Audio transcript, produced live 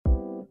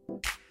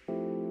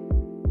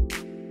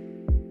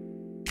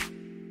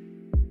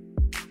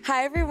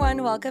Hi,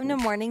 everyone. Welcome to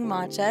Morning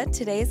Matcha.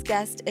 Today's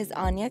guest is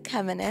Anya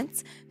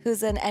Kamenetz,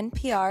 who's an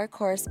NPR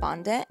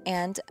correspondent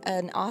and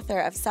an author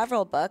of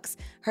several books,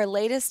 her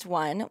latest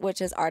one, which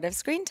is Art of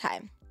Screen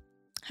Time.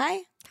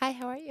 Hi. Hi,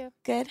 how are you?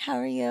 Good. How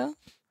are you?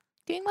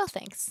 Doing well,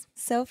 thanks.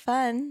 So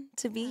fun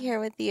to be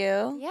here with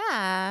you.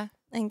 Yeah.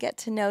 And get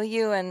to know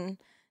you and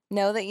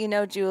know that you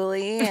know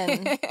Julie.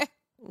 And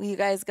you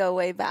guys go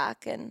way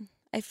back. And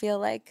I feel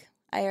like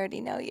I already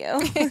know you.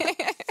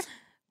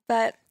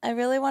 But I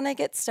really want to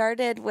get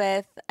started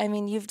with,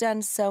 you've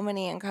done so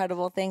many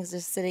incredible things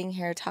just sitting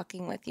here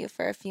talking with you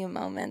for a few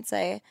moments.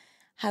 I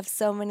have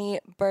so many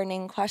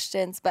burning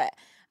questions, but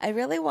I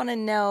really want to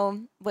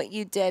know what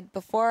you did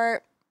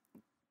before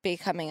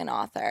becoming an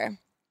author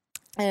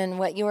and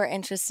what you were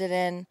interested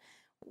in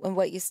and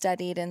what you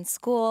studied in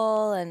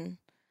school. And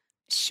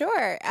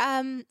Sure.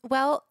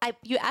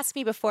 You asked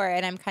me before,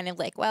 and I'm kind of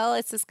like,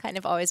 this is kind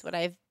of always what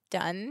I've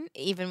done,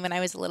 even when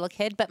I was a little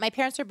kid. But my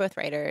parents are both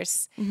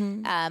writers.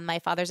 Mm-hmm. My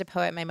father's a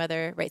poet. My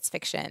mother writes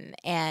fiction.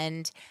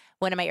 And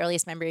one of my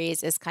earliest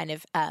memories is kind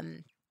of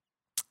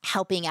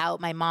helping out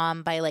my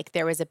mom by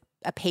there was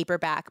a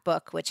paperback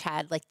book which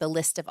had the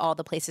list of all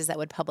the places that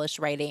would publish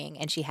writing,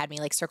 and she had me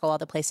circle all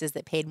the places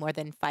that paid more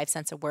than 5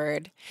 cents a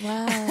word.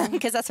 Wow.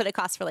 Because that's what it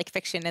cost for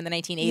fiction in the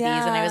 1980s.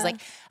 Yeah. And I was like,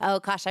 oh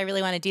gosh, I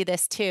really want to do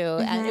this too.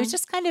 Mm-hmm. And it was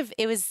just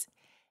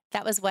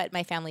that was what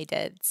my family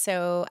did.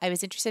 So I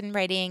was interested in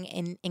writing.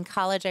 In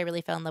college, I really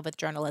fell in love with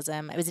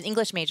journalism. I was an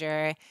English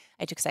major.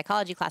 I took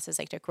psychology classes.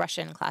 I took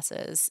Russian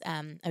classes.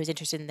 I was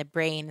interested in the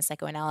brain,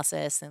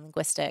 psychoanalysis, and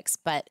linguistics.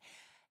 But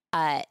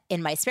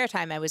in my spare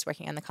time, I was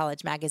working on the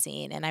college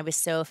magazine. And I was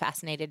so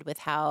fascinated with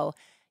how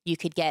you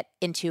could get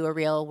into a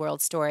real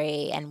world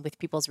story and with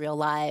people's real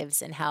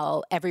lives and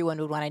how everyone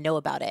would want to know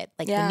about it.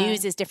 The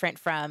news is different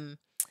from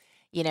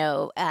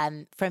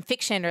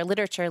fiction or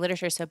literature.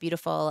 Literature is so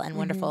beautiful and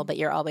wonderful, Mm-hmm. but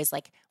you're always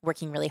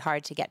working really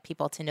hard to get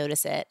people to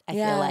notice it. I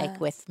feel like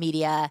with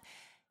media,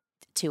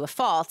 to a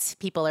fault,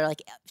 people are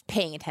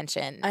paying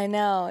attention. I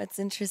know. It's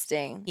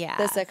interesting. Yeah.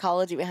 The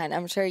psychology behind it.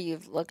 I'm sure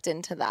you've looked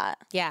into that.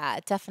 Yeah,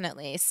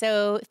 definitely.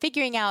 So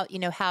figuring out,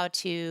 how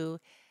to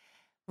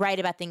write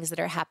about things that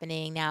are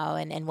happening now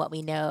and what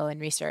we know and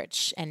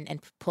research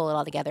and pull it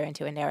all together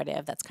into a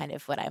narrative. That's kind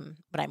of what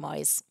I'm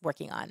always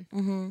working on.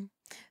 Mm-hmm.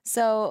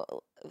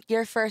 So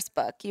your first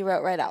book you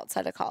wrote right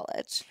outside of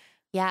college.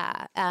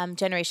 Yeah,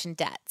 Generation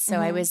Debt.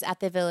 So I was at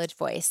the Village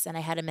Voice, and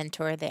I had a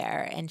mentor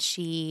there, and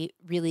she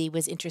really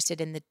was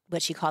interested in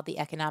what she called the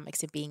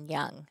economics of being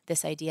young.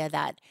 This idea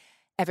that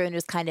everyone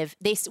was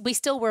we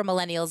still were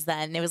millennials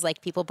then. It was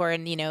people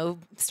born,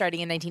 starting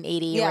in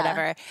 1980 or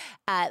whatever.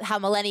 How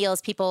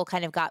millennials, people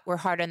were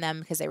hard on them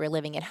because they were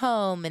living at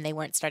home and they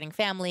weren't starting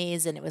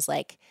families, and it was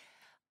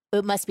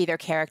it must be their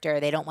character.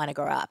 They don't want to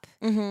grow up.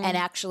 Mm-hmm. And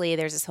actually,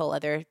 there's this whole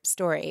other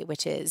story,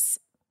 which is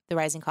the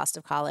rising cost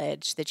of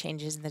college, the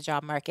changes in the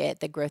job market,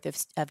 the growth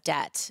of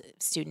debt,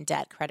 student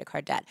debt, credit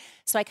card debt.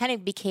 So I kind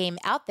of became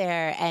out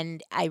there,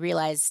 and I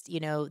realized,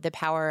 the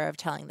power of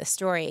telling the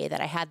story, that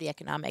I had the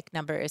economic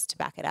numbers to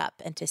back it up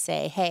and to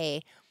say,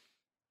 hey,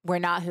 we're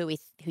not who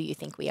you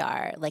think we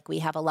are. We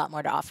have a lot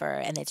more to offer,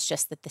 and it's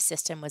just that the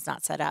system was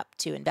not set up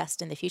to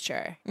invest in the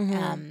future.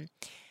 Mm-hmm.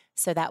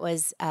 So that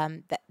was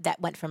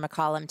that went from a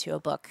column to a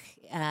book.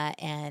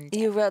 And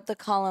you wrote the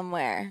column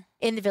where?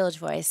 In the Village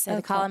Voice. So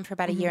the column for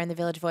about a year in the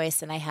Village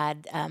Voice, and I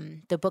had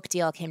the book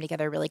deal came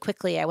together really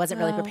quickly. I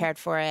wasn't really prepared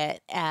for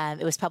it.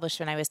 It was published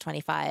when I was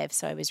 25,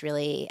 so I was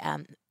really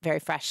very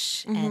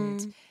fresh,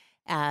 and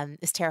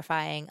it was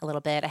terrifying a little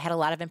bit. I had a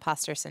lot of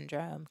imposter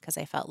syndrome because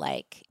I felt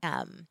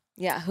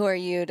who are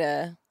you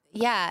to?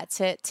 Yeah,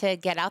 to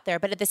get out there.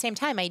 But at the same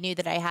time, I knew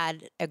that I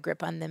had a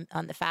grip on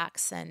the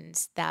facts, and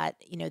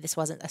that, this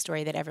wasn't a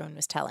story that everyone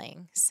was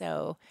telling.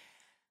 So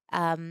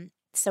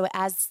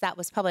as that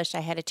was published,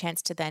 I had a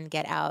chance to then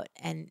get out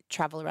and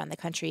travel around the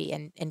country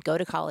and go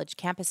to college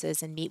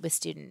campuses and meet with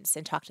students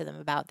and talk to them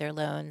about their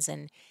loans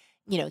and,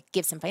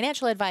 give some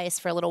financial advice.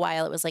 For a little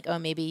while, it was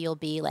maybe you'll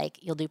be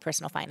you'll do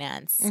personal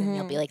finance and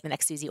you'll be the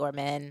next Susie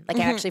Orman. I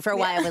actually, for a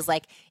while, I was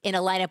in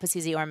a lineup with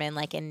Susie Orman,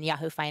 in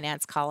Yahoo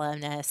Finance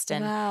columnist.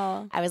 And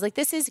I was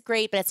this is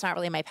great, but it's not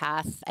really my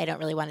path. I don't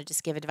really want to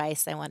just give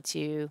advice. I want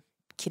to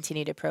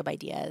continue to probe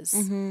ideas.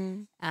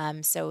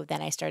 Mm-hmm. So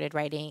then I started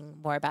writing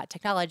more about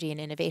technology and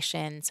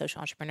innovation,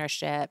 social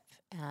entrepreneurship.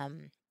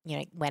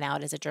 I went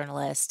out as a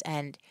journalist.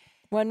 And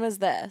when was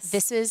this?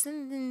 This was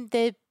in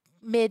the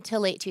mid to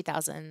late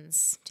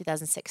 2000s,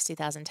 2006,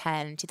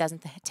 2010.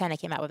 2010, I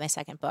came out with my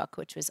second book,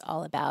 which was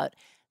all about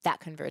that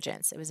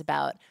convergence. It was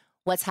about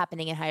what's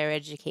happening in higher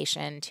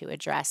education to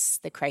address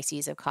the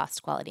crises of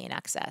cost, quality, and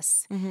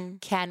access. Mm-hmm.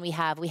 Can we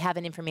have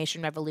an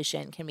information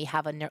revolution? Can we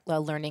have a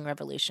learning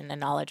revolution, a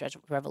knowledge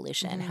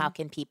revolution? Mm-hmm. How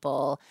can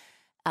people,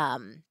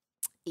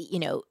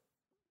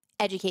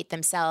 educate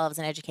themselves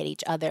and educate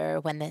each other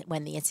when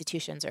the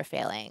institutions are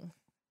failing?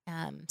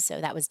 So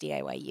that was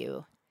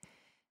DIYU.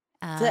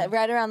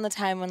 Right around the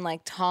time when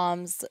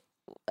Tom's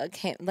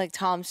like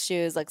Tom's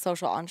Shoes, like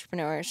social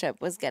entrepreneurship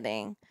was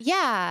getting.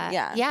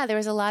 Yeah. There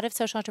was a lot of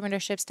social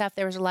entrepreneurship stuff.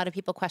 There was a lot of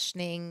people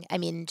questioning. I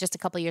mean, just a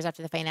couple of years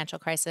after the financial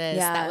crisis,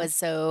 that was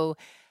so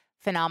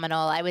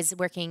phenomenal. I was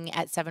working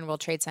at 7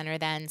 World Trade Center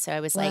then. So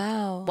I was like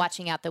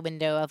watching out the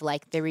window of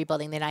like the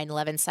rebuilding the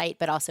 9/11 site,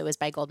 but also it was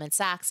by Goldman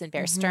Sachs and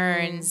Bear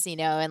Stearns,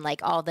 and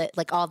like all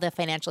the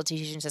financial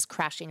institutions just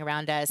crashing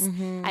around us.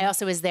 I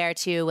also was there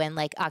too when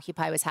like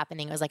Occupy was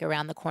happening. It was like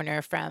around the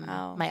corner from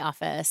my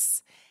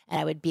office,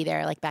 and I would be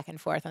there like back and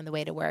forth on the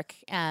way to work.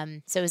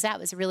 So that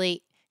was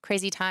really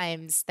crazy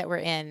times that we're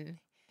in.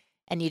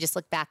 And you just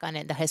look back on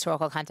it in the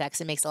historical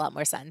context, it makes a lot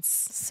more sense.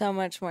 So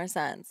much more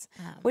sense.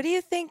 What do you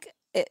think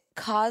it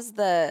caused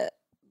the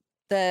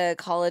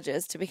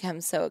colleges to become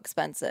so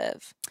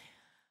expensive?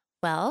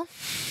 Well,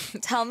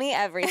 tell me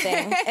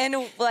everything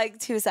in like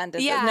 2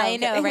 sentences. Yeah, I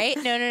know, right?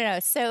 No.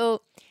 So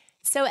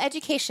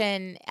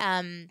education,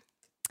 a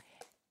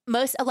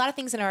lot of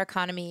things in our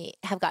economy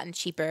have gotten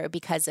cheaper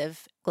because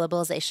of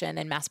globalization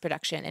and mass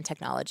production and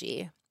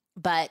technology.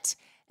 But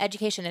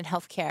education and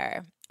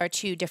healthcare are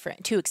two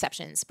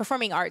exceptions.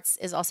 Performing arts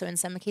is also in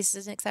some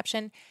cases an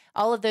exception.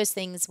 All of those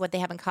things, what they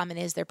have in common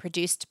is they're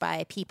produced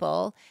by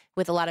people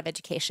with a lot of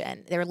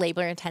education. They're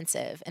labor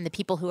intensive. And the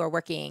people who are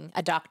working,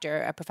 a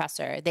doctor, a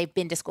professor, they've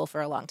been to school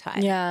for a long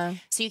time. Yeah.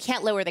 So you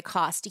can't lower the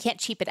cost. You can't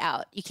cheap it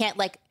out. You can't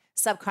like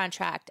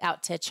subcontract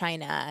out to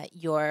China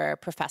your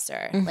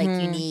professor. Like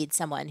you need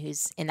someone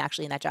who's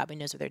actually in that job and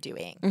knows what they're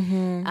doing.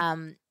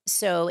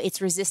 So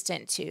it's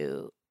resistant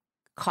to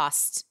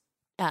cost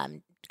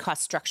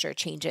structure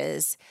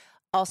changes.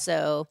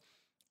 Also,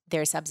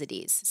 there are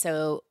subsidies.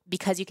 So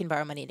because you can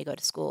borrow money to go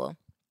to school,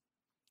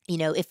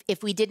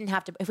 if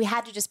we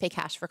had to just pay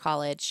cash for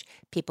college,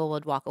 people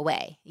would walk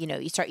away. You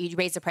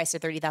raise the price to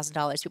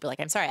 $30,000. People are like,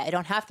 I'm sorry, I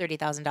don't have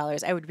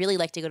 $30,000. I would really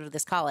like to go to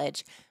this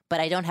college, but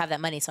I don't have that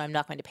money, so I'm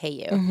not going to pay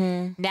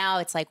you. Now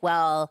it's like,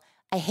 well,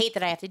 I hate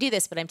that I have to do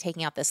this, but I'm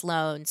taking out this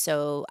loan,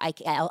 so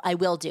I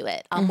will do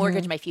it. I'll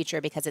mortgage my future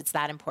because it's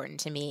that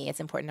important to me. It's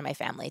important to my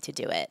family to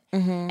do it.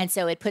 And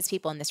so it puts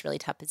people in this really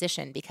tough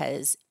position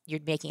because you're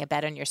making a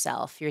bet on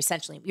yourself. You're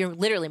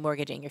literally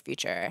mortgaging your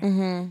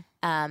future.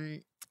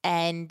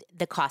 And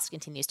the cost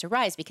continues to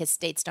rise because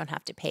states don't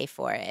have to pay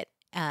for it.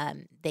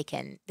 They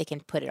can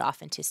put it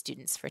off into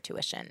students for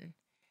tuition.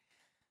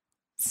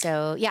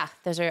 So yeah,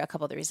 those are a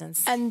couple of the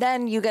reasons. And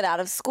then you get out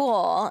of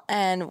school,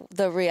 and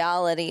the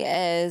reality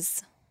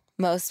is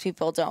most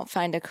people don't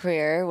find a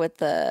career with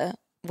the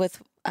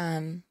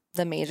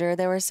major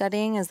they were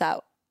studying. Is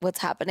that what's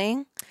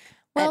happening?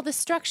 Well, the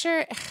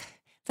structure,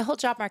 the whole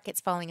job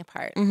market's falling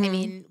apart. I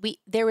mean,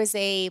 there used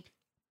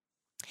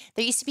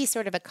to be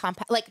sort of a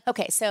compact,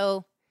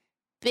 so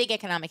big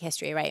economic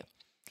history, right?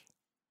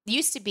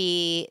 Used to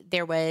be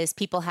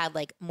people had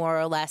like more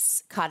or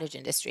less cottage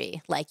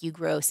industry, like you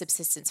grow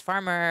subsistence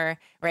farmer,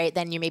 right?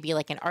 Then you're maybe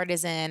like an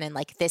artisan, and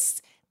like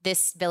this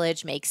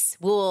village makes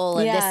wool,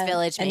 and this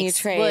village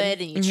makes wood,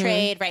 and you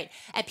trade, right?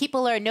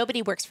 And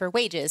nobody works for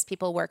wages.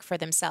 People work for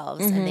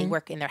themselves, and they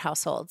work in their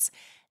households.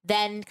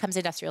 Then comes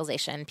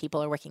industrialization.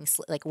 People are working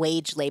like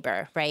wage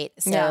labor, right?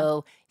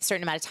 So a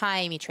certain amount of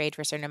time, you trade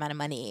for a certain amount of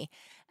money.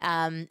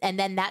 And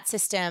then that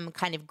system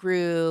kind of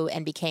grew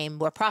and became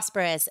more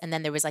prosperous. And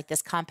then there was like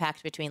this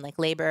compact between like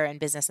labor and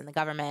business and the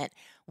government,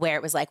 where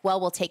it was like, well,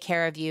 we'll take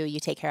care of you, you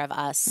take care of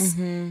us.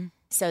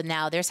 So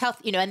now there's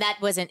health, and that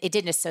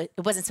it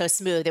wasn't so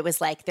smooth. It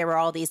was like there were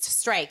all these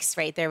strikes,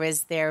 right? There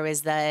was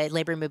the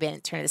labor movement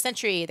at the turn of the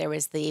century. There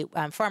was the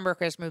farm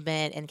workers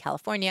movement in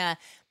California.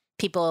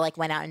 People like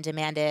went out and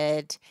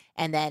demanded,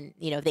 and then,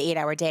 the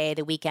 8-hour day,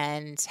 the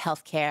weekend,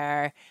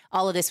 healthcare,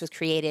 all of this was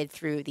created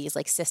through these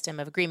like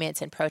system of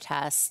agreements and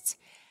protests.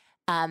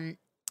 Then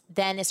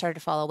it started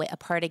to fall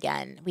apart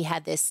again. We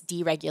had this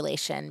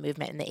deregulation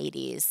movement in the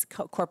 80s.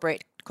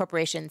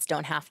 Corporations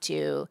don't have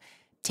to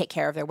take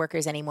care of their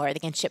workers anymore. They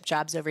can ship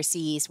jobs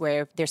overseas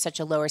where there's such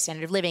a lower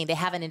standard of living. They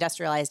haven't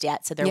industrialized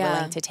yet, so they're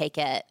willing to take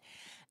it.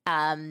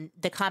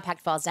 The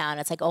compact falls down.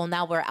 It's like, oh,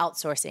 now we're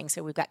outsourcing.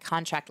 So we've got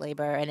contract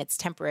labor and it's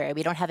temporary.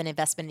 We don't have an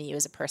investment in you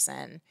as a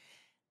person.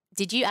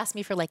 Did you ask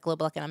me for like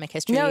global economic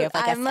history of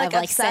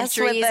like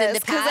centuries in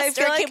the past?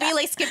 Or can we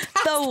like skip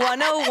past the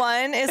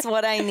 101 is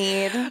what I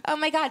need. Oh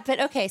my God. But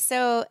okay.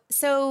 So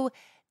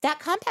that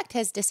compact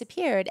has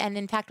disappeared. And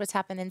in fact, what's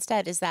happened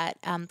instead is that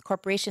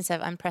corporations have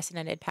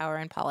unprecedented power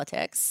in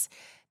politics.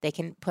 They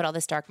can put all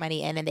this dark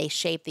money in, and they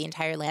shape the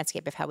entire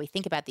landscape of how we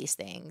think about these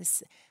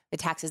things. The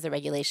taxes, the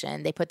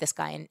regulation. They put this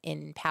guy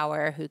in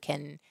power who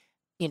can,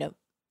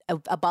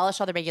 abolish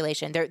all the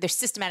regulation. They're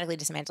systematically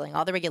dismantling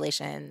all the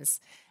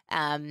regulations.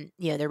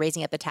 They're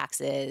raising up the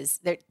taxes.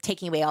 They're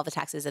taking away all the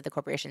taxes that the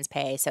corporations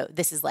pay. So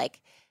this is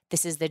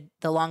the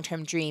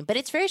long-term dream, but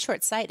it's very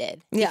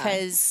short-sighted.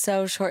 Because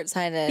so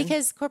short-sighted.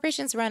 Because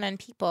corporations run on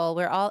people.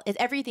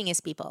 Everything is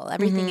people.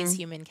 Everything is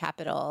human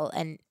capital,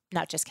 and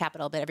not just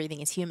capital, but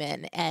everything is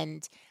human.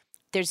 And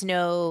it's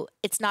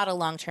not a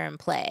long-term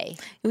play.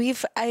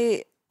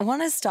 I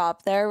want to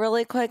stop there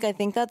really quick. I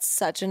think that's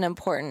such an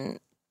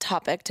important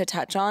topic to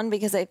touch on,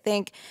 because I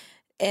think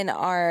in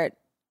our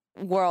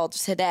world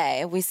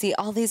today. We see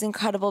all these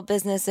incredible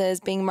businesses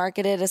being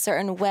marketed a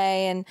certain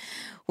way, and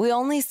we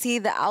only see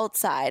the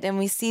outside, and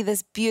we see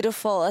this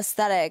beautiful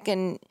aesthetic,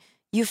 and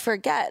you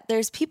forget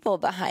there's people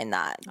behind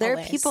that. There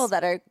are people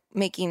that are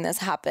making this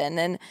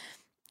happen,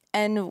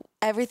 and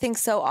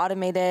everything's so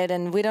automated,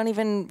 and we don't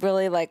even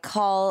really like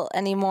call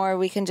anymore.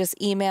 We can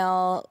just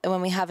email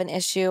when we have an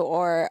issue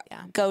or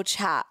go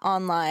chat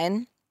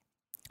online,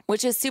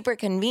 which is super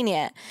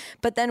convenient.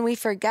 But then we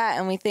forget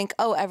and we think,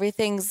 oh,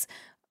 everything's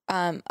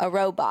a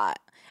robot.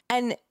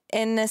 And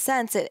in a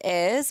sense it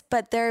is,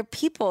 but there are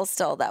people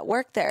still that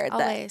work there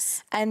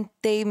and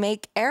they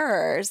make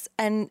errors,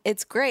 and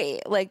it's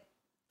great. Like,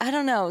 I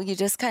don't know, you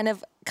just kind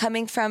of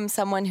coming from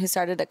someone who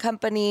started a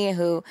company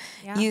who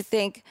you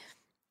think,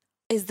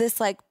 is this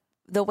like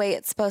the way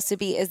it's supposed to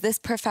be? Is this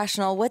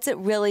professional? What's it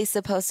really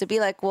supposed to be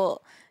like?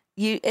 Well,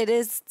 it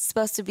is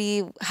supposed to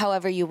be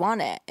however you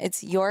want it.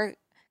 It's your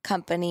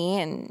company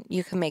and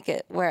you can make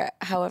it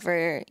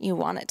however you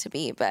want it to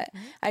be. But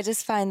I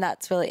just find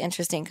that's really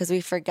interesting because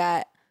we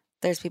forget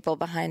there's people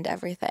behind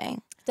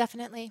everything.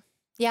 Definitely.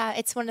 Yeah,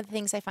 it's one of the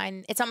things I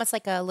find, it's almost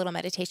like a little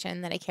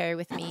meditation that I carry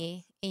with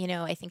me. You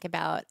know, I think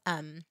about,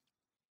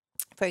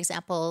 for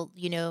example,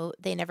 you know,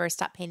 they never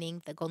stop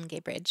painting the Golden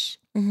Gate Bridge.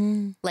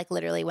 Like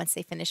literally once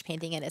they finish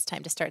painting it, it's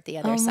time to start the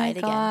other side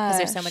again because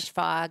there's so much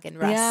fog and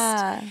rust.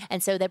 Yeah.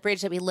 And so that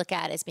bridge that we look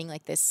at as being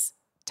like this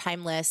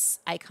timeless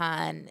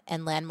icon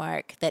and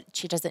landmark that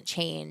she doesn't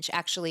change.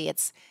 Actually,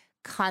 it's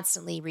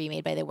constantly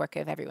remade by the work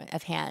of everyone,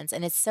 of hands.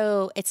 And it's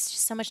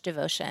just so much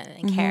devotion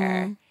and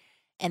care.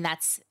 And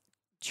that's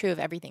true of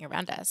everything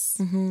around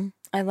us.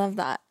 I love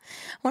that.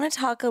 I want to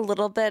talk a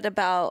little bit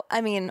about,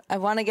 I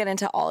want to get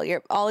into all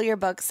your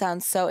books.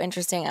 Sounds so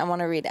interesting. I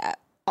want to read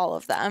all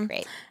of them.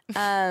 Great.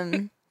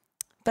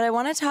 But I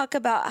want to talk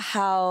about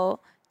how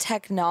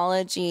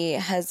technology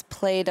has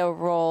played a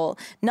role.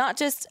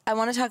 I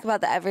want to talk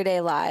about the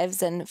everyday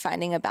lives and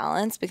finding a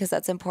balance because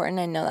that's important.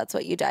 I know that's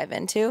what you dive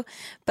into,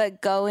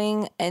 but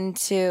going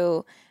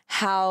into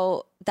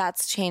how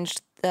that's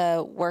changed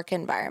the work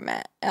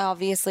environment.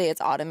 Obviously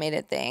it's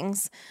automated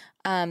things.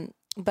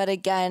 But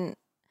again,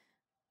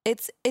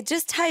 it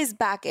just ties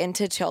back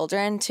into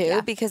children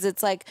too, because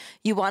it's like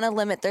you want to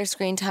limit their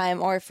screen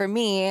time. Or for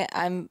me,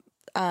 I'm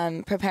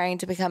preparing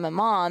to become a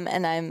mom,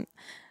 and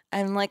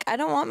I'm like, I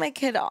don't want my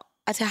kid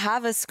to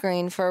have a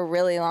screen for a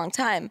really long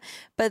time.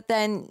 But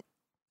then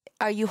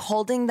are you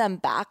holding them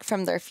back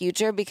from their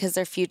future because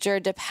their future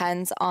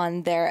depends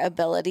on their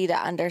ability to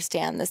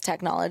understand this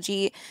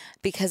technology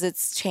because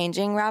it's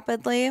changing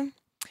rapidly?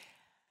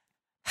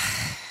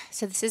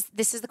 So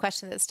this is the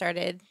question that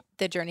started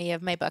the journey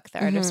of my book,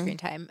 The Art of Screen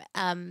Time.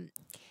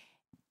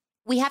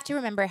 We have to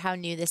remember how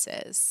new this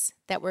is,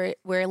 that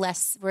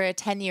we're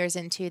 10 years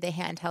into the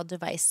handheld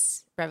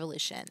device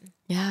revolution.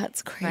 Yeah,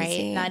 it's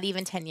crazy. Right? Not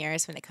even 10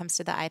 years when it comes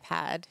to the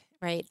iPad,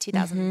 right?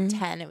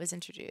 2010 it was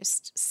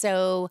introduced.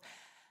 So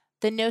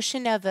the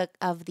notion of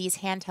these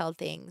handheld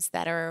things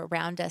that are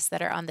around us,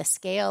 that are on the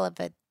scale of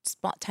a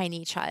small,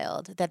 tiny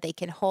child, that they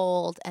can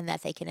hold and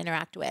that they can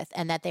interact with,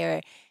 and that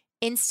they're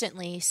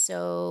instantly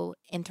so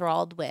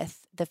enthralled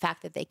with the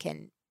fact that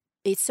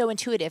it's so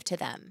intuitive to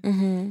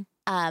them.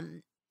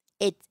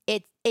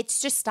 It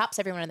just stops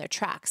everyone in their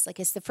tracks. Like,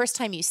 it's the first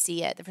time you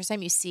see it, the first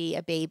time you see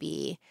a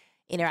baby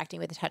interacting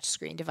with a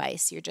touchscreen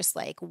device, you're just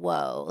like,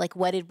 whoa, like,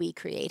 what did we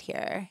create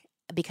here?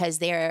 Because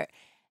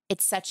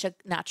it's such a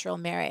natural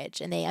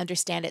marriage and they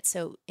understand it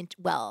so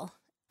well.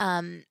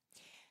 And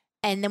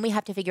then we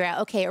have to figure out,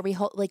 okay, we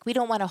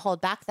don't want to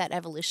hold back that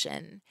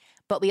evolution,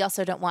 but we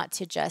also don't want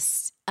to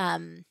just,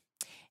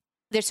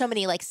 there's so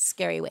many like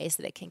scary ways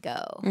that it can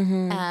go.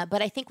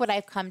 But I think what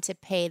I've come to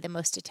pay the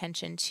most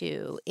attention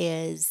to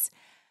is,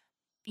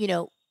 you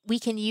know, we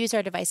can use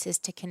our devices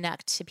to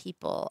connect to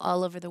people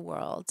all over the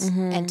world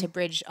and to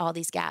bridge all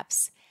these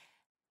gaps.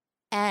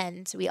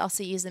 And we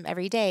also use them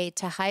every day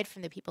to hide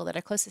from the people that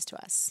are closest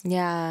to us.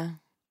 Yeah.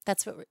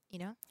 That's what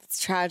it's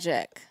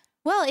tragic.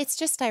 Well, it's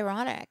just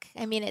ironic.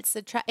 I mean, it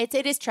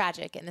is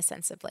tragic in the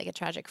sense of like a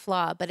tragic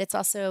flaw, but it's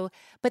also,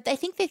 but I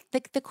think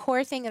that the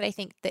core thing that I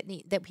think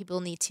that people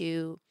need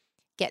to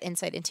get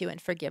insight into and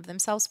forgive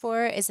themselves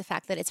for is the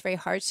fact that it's very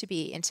hard to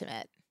be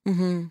intimate.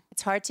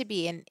 It's hard to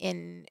be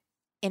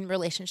in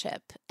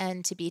relationship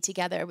and to be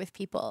together with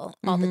people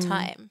all the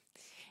time.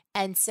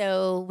 And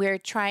so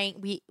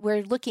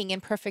we're looking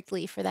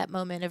imperfectly for that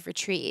moment of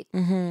retreat,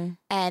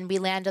 and we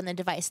land on the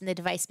device, and the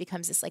device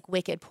becomes this like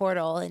wicked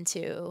portal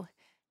into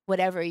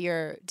whatever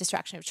your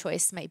distraction of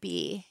choice might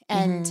be.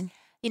 And,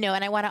 you know,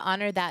 and I want to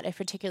honor that,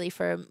 particularly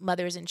for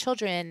mothers and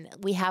children.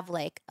 We have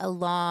like a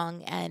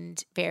long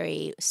and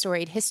very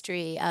storied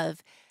history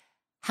of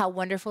how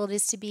wonderful it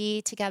is to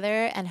be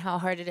together and how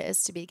hard it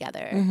is to be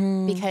together,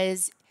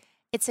 because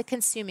it's a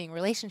consuming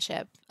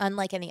relationship,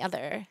 unlike any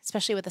other,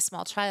 especially with a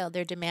small child.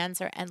 Their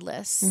demands are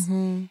endless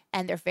and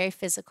they're very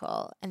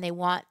physical, and they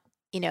want,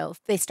 you know,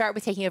 they start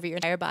with taking over your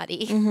entire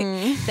body,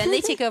 then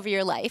they take over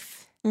your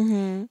life.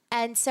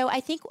 And so I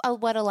think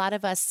what a lot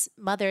of us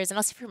mothers, and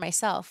I'll speak for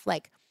myself,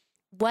 like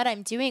what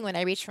I'm doing when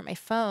I reach for my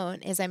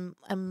phone is I'm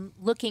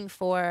looking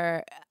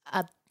for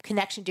a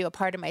connection to a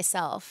part of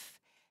myself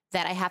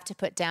that I have to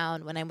put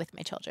down when I'm with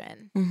my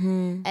children,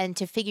 and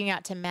to figuring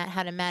out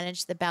how to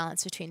manage the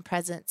balance between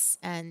presence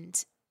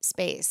and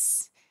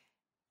space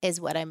is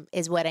what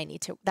I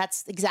need to.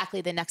 That's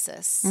exactly the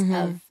nexus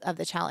of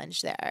the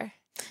challenge there.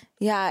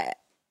 Yeah,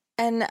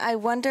 and I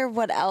wonder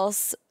what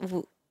else.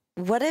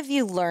 What have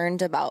you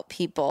learned about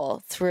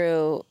people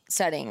through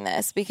studying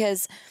this?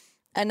 Because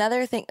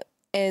another thing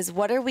is,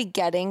 what are we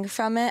getting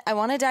from it? I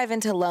want to dive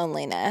into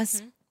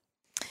loneliness,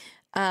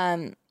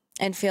 and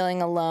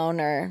feeling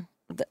alone, or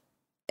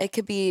it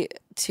could be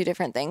two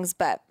different things,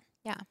 but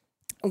yeah.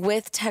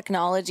 With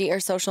technology or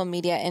social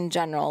media in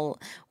general,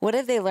 what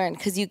have they learned?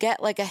 Because you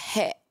get like a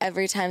hit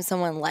every time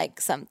someone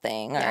likes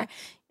something, or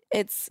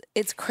it's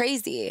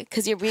crazy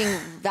because you're being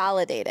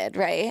validated,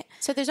 right?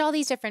 So there's all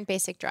these different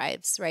basic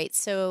drives, right?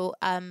 So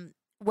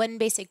one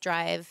basic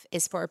drive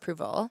is for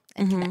approval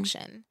and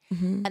connection.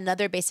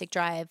 Another basic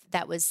drive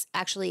that was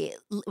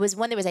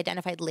one that was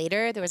identified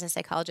later. There was a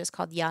psychologist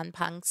called Jan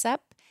Pangsep,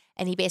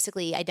 and he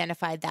basically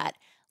identified that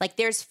like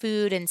there's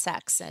food and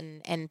sex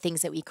and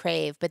things that we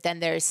crave, but then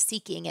there's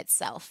seeking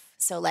itself.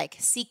 So like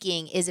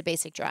seeking is a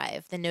basic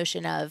drive, the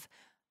notion of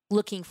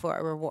looking for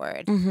a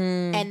reward.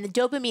 And the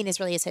dopamine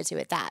is really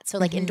associated with that. So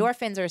like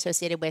endorphins are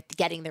associated with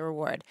getting the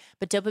reward,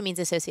 but dopamine is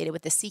associated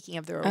with the seeking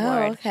of the reward.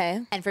 Oh,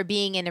 okay. And for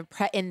being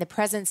in the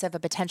presence of a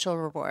potential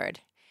reward,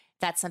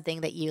 that's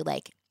something that you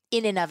like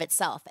in and of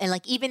itself. And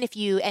like even if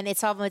you, and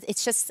it's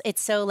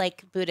it's so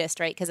like Buddhist,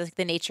 right? Because it's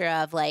the nature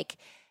of like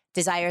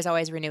desire is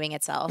always renewing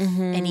itself.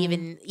 And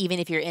even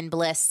if you're in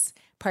bliss,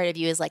 part of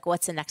you is like,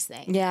 what's the next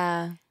thing?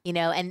 Yeah. You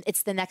know, and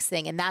it's the next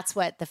thing. And that's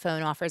what the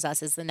phone offers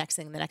us is the next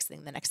thing, the next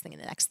thing, the next thing,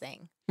 and the next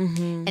thing.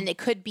 And it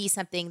could be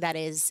something that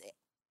is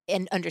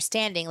an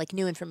understanding, like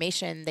new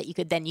information that you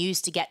could then use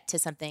to get to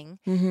something.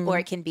 Or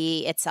it can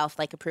be itself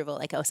like approval,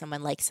 like, oh,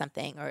 someone likes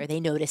something or they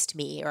noticed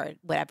me or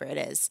whatever it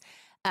is.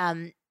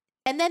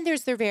 And then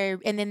there's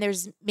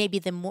there's maybe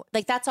the more,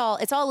 like that's all,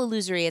 it's all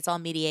illusory. It's all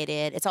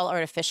mediated. It's all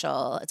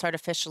artificial. It's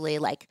artificially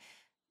like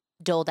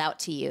doled out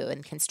to you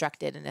and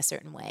constructed in a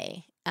certain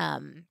way.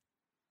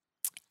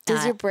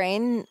 Does your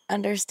brain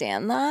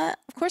understand that?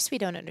 Of course we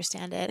don't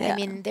understand it. Yeah. I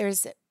mean,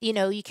 there's, you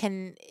know, you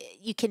can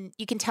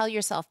tell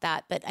yourself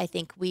that, but I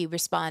think we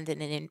respond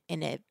in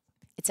a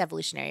it's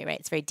evolutionary, right?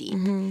 It's very deep.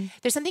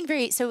 There's something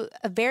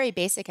a very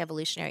basic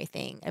evolutionary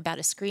thing about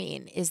a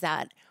screen is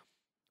that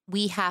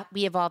we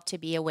evolved to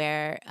be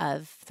aware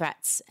of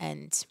threats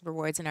and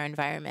rewards in our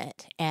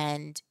environment.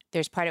 And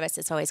there's part of us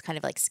that's always kind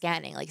of like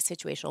scanning, like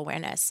situational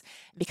awareness.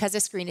 Because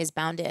the screen is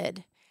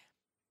bounded,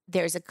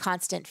 there's a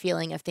constant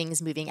feeling of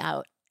things moving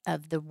out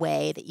of the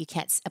way that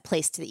a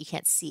place that you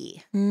can't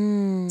see.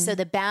 So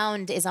the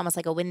bound is almost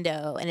like a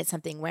window, and it's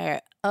something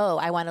where, oh,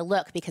 I want to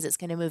look because it's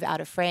going to move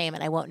out of frame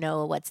and I won't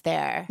know what's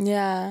there.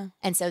 Yeah.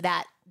 And so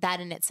that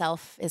in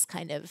itself is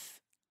kind of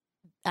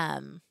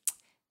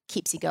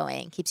keeps you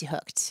going, keeps you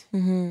hooked.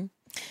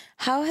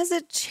 How has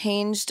it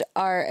changed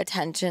our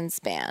attention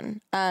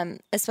span,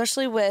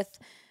 especially with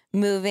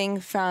moving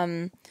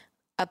from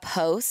a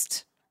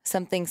post,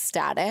 something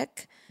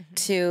static,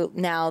 to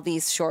now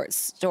these short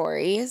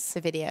stories?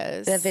 The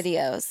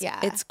videos. Yeah.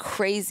 It's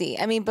crazy.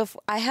 I mean,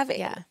 I have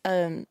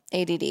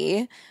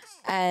ADD,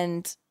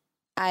 and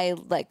I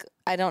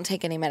don't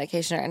take any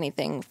medication or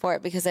anything for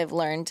it because I've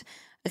learned,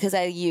 because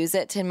I use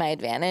it to my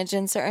advantage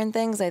in certain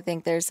things. I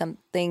think there's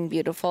something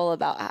beautiful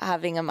about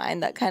having a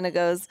mind that kind of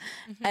goes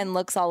and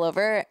looks all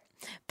over.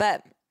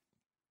 But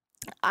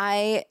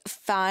I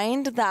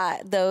find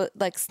that though,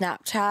 like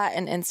Snapchat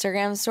and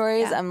Instagram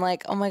stories, I'm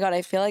like, oh my God,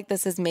 I feel like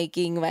this is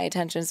making my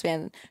attention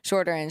span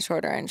shorter and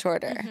shorter and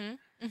shorter.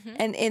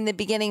 And in the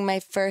beginning,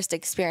 my first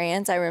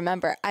experience, I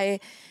remember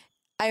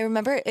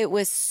it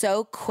was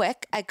so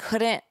quick. I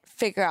couldn't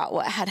figure out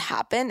what had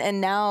happened. And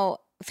now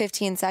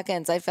 15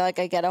 seconds, I feel like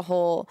I get a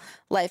whole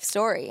life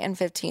story in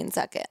 15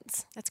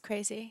 seconds. That's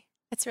crazy.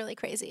 It's really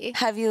crazy.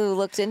 Have you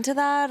looked into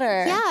that?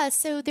 Or yeah,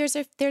 so there's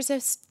a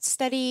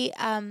study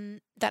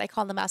that I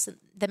call the mouse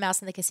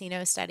in the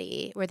casino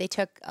study, where they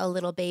took a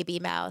little baby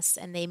mouse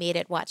and they made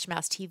it watch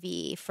mouse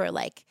TV for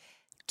like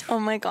oh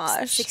my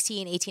gosh,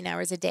 16, 18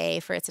 hours a day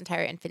for its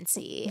entire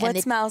infancy.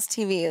 What's mouse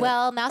TV?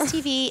 Well, mouse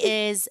TV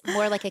is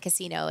more like a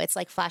casino. It's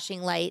like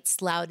flashing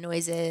lights, loud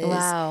noises.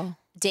 Wow.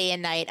 Day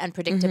and night,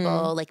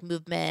 unpredictable, like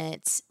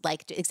movement,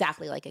 like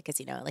exactly like a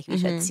casino. Like you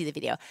should see the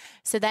video.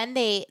 So then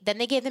they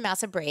gave the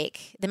mouse a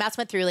break. The mouse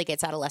went through like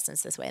its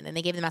adolescence this way, and then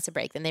they gave the mouse a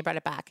break. Then they brought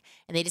it back,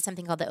 and they did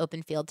something called the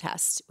open field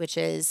test, which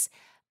is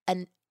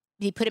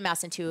you put a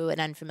mouse into an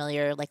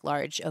unfamiliar, like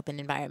large open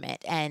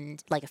environment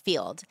and like a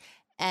field,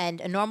 and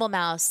a normal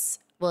mouse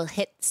will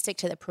stick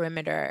to the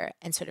perimeter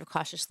and sort of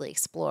cautiously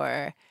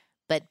explore,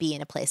 but be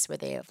in a place where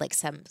they have like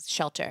some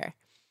shelter.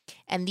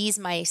 And these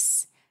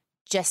mice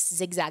just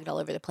zigzagged all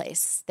over the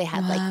place. They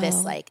had like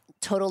this like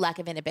total lack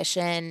of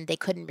inhibition. They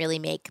couldn't really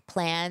make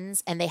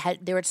plans, and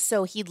they were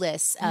so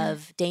heedless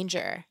of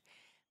danger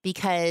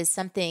because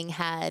something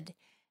had,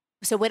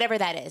 so whatever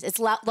that is, it's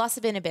loss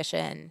of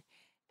inhibition.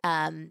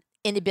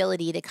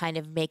 inability to kind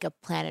of make a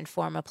plan and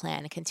form a plan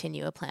and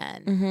continue a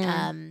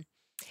plan.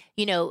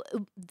 You know,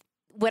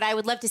 what I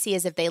would love to see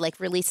is if they like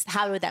release,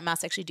 how would that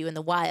mouse actually do in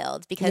the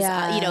wild? Because,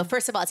 you know,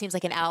 first of all, it seems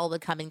like an owl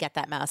would come and get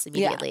that mouse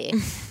immediately.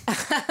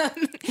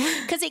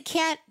 Because it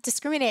can't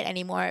discriminate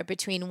anymore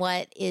between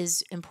what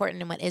is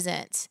important and what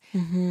isn't.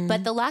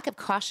 But the lack of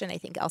caution, I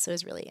think, also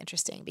is really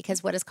interesting,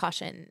 because what is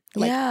caution?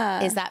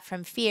 Like, is that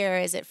from fear?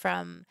 Is it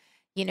from,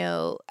 you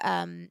know,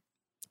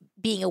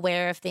 being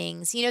aware of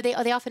things? You know,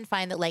 they often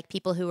find that like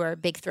people who are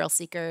big thrill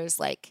seekers,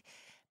 like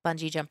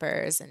bungee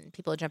jumpers and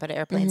people who jump out of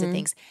airplanes and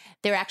things,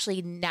 they're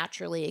actually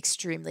naturally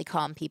extremely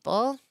calm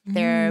people.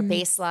 Their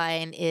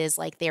baseline is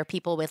like, they're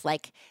people with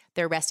like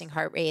their resting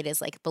heart rate is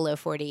like below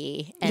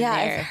 40. And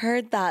I've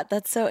heard that.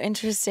 That's so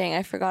interesting.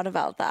 I forgot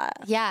about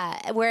that.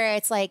 Yeah. Where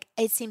it's like,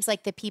 it seems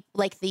like the people,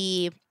 like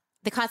the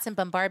constant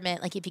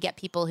bombardment, like if you get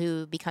people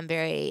who become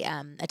very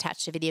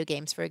attached to video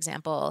games, for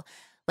example,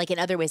 like in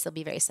other ways, they'll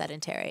be very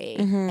sedentary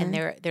and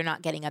they're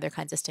not getting other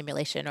kinds of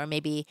stimulation, or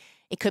maybe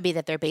it could be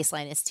that their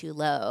baseline is too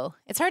low.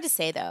 It's hard to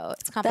say though.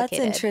 It's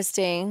complicated. That's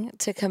interesting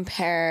to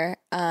compare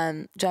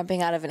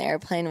jumping out of an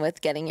airplane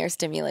with getting your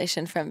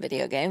stimulation from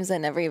video games. I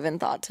never even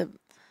thought to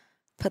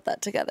put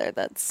that together.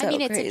 That's so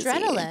crazy. It's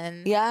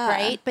adrenaline,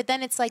 right? But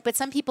then it's like, but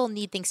some people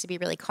need things to be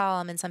really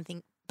calm and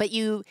something, but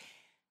your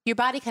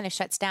body kind of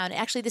shuts down.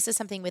 Actually, this is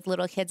something with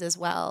little kids as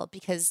well,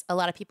 because a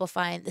lot of people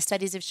find the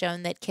studies have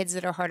shown that kids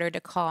that are harder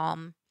to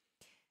calm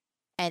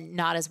and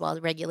not as well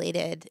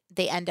regulated,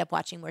 they end up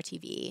watching more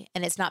TV.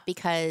 And it's not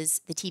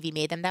because the TV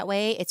made them that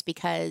way. It's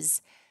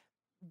because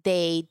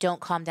they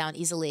don't calm down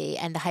easily.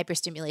 And the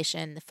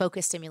hyperstimulation, the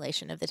focus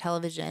stimulation of the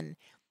television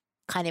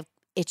kind of,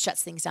 it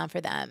shuts things down for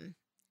them.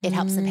 It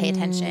helps them pay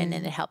attention,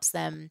 and it helps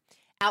them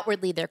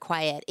outwardly, they're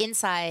quiet.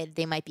 Inside,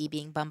 they might be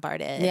being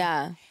bombarded.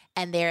 Yeah.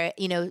 And they're,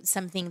 you know,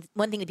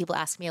 one thing that people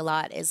ask me a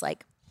lot is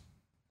like,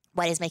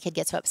 why does my kid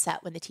get so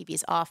upset when the TV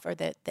is off or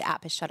the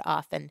app is shut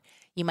off? And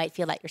you might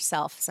feel that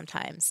yourself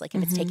sometimes, like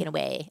if it's taken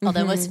away.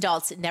 Although most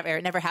adults, it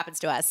never happens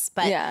to us.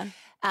 But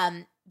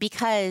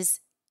because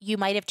you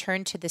might have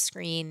turned to the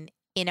screen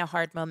in a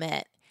hard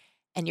moment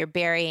and you're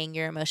burying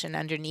your emotion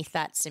underneath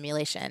that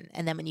stimulation.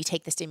 And then when you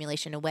take the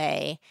stimulation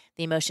away,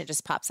 the emotion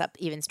just pops up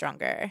even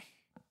stronger.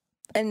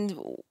 And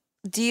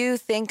do you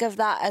think of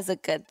that as a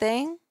good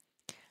thing?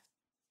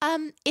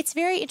 It's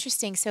very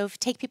interesting. So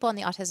take people on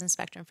the autism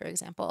spectrum, for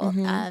example.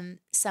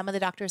 Some of the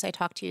doctors I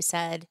talked to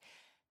said,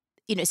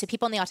 you know, so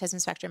people on the autism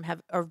spectrum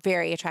are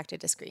very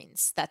attracted to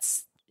screens.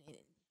 That's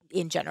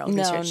in general,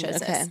 research shows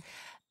this.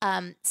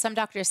 Some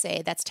doctors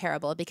say that's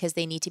terrible because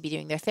they need to be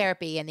doing their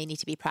therapy and they need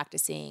to be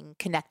practicing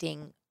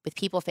connecting with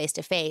people face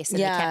to face, and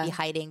they can't be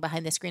hiding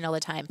behind the screen all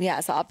the time. Yeah,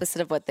 it's the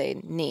opposite of what they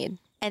need.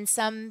 And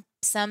some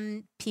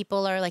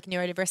people are like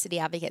neurodiversity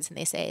advocates, and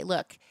they say,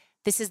 look,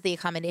 this is the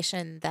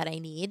accommodation that I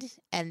need.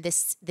 And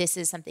this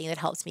is something that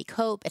helps me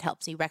cope. It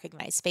helps me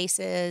recognize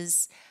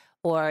faces,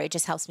 or it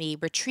just helps me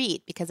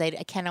retreat because I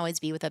can't always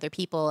be with other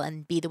people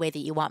and be the way that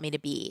you want me to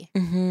be.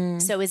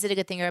 So is it a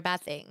good thing or a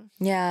bad thing?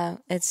 Yeah,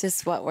 it's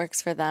just what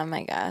works for them,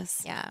 I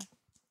guess.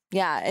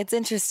 Yeah, it's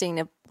interesting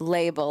to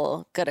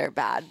label good or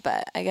bad,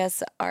 but I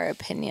guess our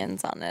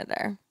opinions on it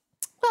are...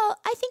 Well,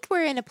 I think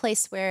we're in a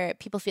place where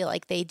people feel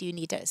like they do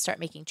need to start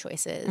making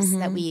choices,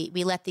 that we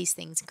let these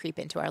things creep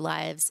into our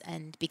lives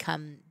and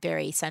become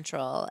very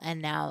central. And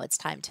now it's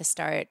time to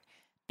start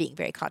being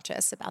very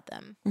conscious about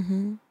them.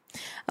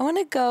 I want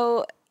to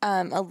go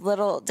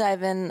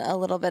dive in a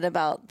little bit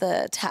about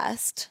the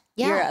test,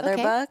 your other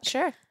book.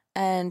 Sure.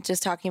 And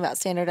just talking about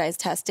standardized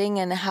testing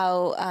and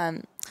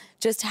how,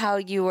 just how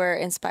you were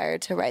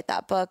inspired to write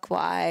that book,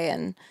 why,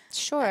 and...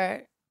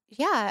 Sure.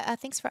 Yeah.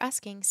 Thanks for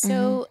asking.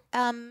 So,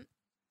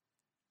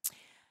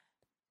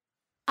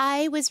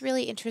 I was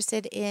really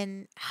interested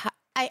in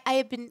I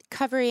have been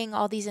covering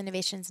all these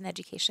innovations in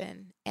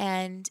education,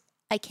 and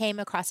I came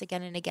across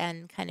again and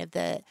again kind of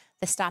the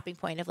stopping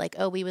point of like,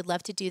 oh, we would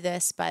love to do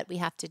this, but we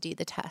have to do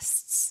the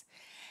tests.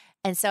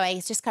 And so I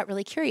just got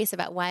really curious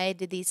about why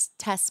did these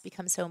tests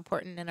become so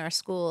important in our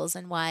schools,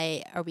 and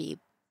why are we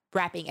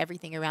wrapping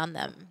everything around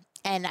them?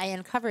 And I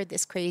uncovered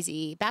this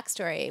crazy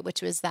backstory,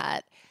 which was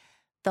that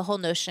the whole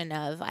notion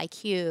of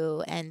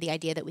IQ and the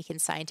idea that we can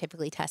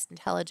scientifically test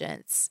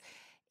intelligence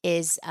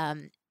is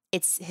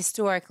it's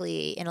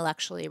historically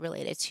intellectually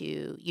related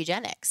to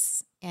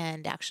eugenics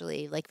and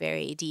actually like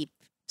very deep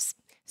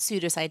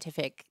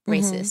pseudoscientific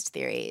racist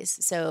theories.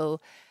 So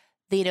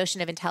the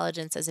notion of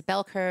intelligence as a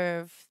bell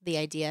curve, the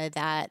idea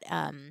that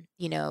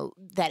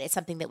that it's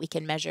something that we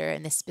can measure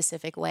in this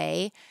specific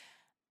way.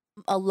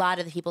 A lot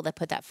of the people that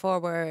put that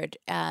forward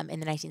in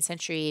the 19th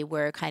century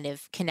were kind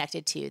of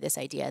connected to this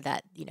idea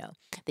that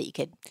that you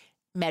could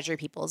measure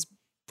people's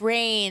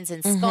brains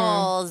and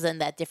skulls, and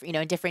that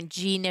different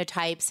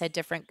genotypes had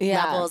different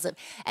levels of,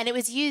 and it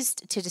was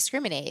used to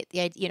discriminate.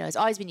 It's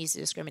always been used to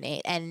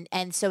discriminate, and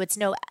so it's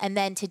and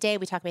then today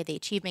we talk about the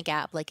achievement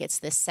gap, like it's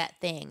this set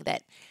thing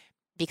that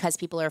because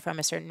people are from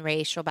a certain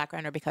racial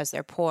background or because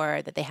they're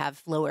poor, that they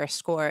have lower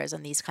scores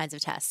on these kinds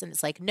of tests, and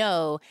it's like,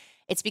 no,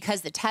 it's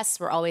because the tests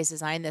were always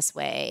designed this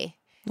way.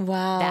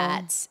 Wow.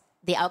 That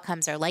the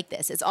outcomes are like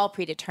this. It's all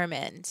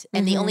predetermined.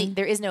 And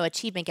there is no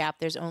achievement gap.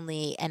 There's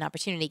only an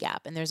opportunity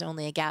gap. And there's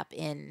only a gap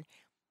in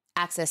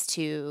access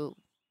to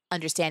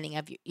understanding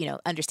of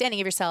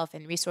yourself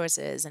and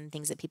resources and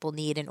things that people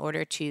need in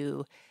order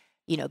to,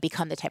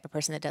 become the type of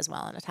person that does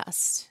well on a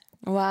test.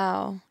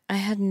 Wow. I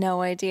had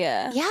no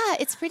idea. Yeah,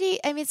 it's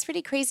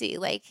pretty crazy.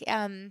 Like,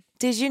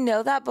 did you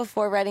know that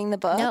before writing the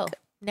book?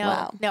 No.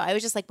 Wow. No, I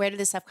was just like, where did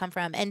this stuff come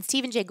from? And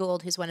Stephen Jay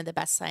Gould, who's one of the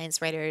best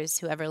science writers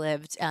who ever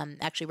lived,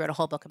 actually wrote a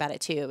whole book about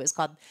it too. It was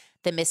called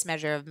The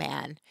Mismeasure of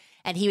Man.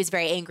 And he was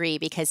very angry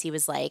because he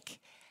was like,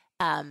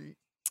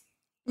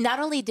 not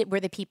only were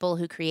the people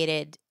who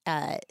created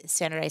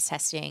standardized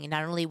testing,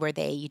 not only were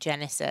they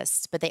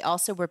eugenicists, but they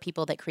also were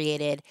people that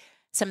created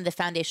some of the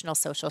foundational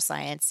social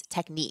science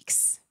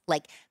techniques,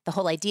 like the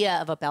whole idea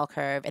of a bell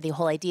curve and the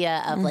whole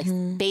idea of like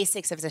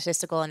basics of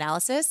statistical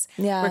analysis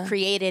were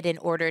created in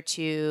order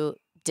to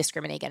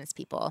discriminate against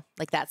people.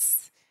 Like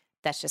that's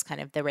just kind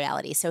of the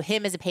reality. So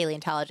him as a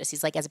paleontologist,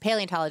 he's like, as a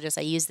paleontologist,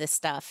 I use this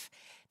stuff,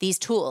 these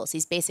tools,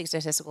 these basic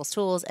statistical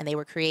tools, and they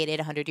were created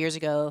 100 years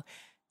ago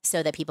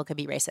so that people could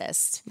be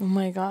racist. Oh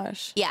my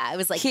gosh. Yeah, it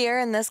was like here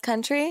in this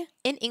country?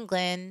 In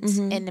England,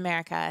 in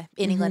America,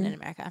 England and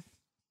America.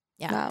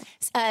 Yeah.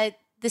 Wow.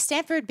 The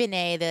Stanford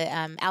Binet, the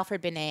Alfred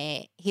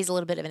Binet, he's a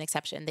little bit of an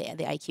exception. The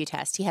IQ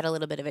test, he had a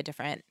little bit of a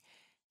different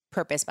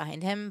purpose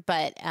behind him,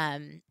 but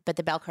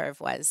the bell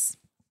curve was,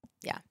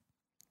 yeah.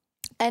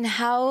 And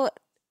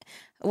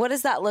what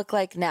does that look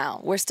like now?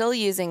 We're still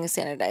using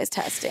standardized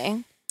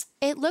testing.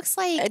 It looks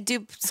like,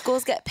 do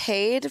schools get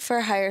paid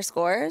for higher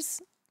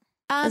scores?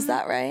 Is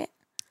that right?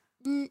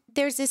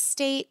 There's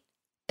a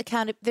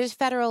there's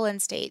federal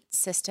and state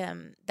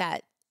system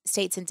that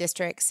states and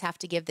districts have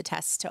to give the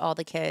tests to all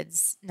the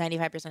kids,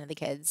 95% of the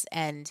kids,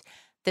 and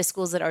the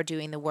schools that are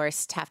doing the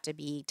worst have to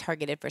be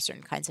targeted for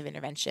certain kinds of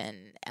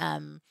intervention.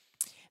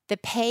 The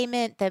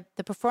payment,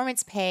 the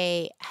performance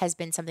pay has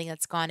been something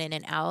that's gone in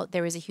and out.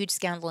 There was a huge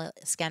scandal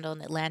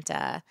in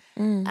Atlanta,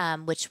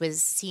 which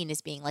was seen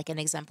as being like an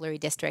exemplary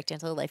district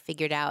until they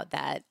figured out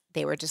that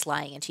they were just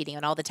lying and cheating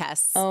on all the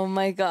tests. Oh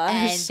my gosh.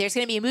 And there's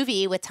going to be a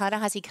movie with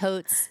Ta-Nehisi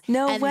Coates.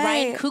 No and way.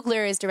 Ryan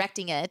Coogler is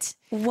directing it.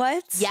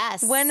 What?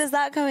 Yes. When is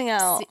that coming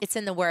out? It's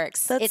in the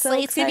works. That's it's so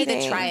it's going to be the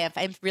exciting. triumph.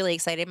 I'm really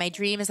excited. My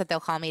dream is that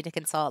they'll call me to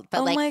consult. But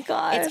Oh my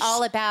gosh. it's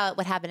all about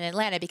what happened in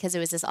Atlanta because it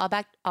was this all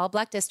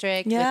black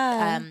district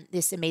with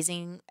this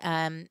amazing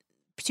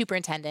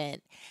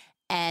superintendent.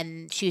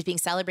 And she was being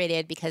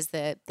celebrated because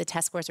the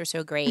test scores were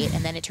so great.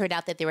 And then it turned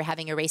out that they were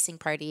having erasing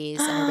parties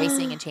and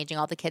erasing and changing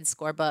all the kids'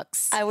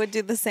 scorebooks. I would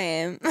do the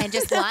same. And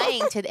just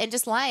lying No,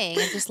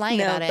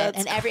 about it.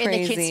 that's And the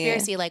crazy.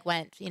 conspiracy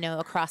went,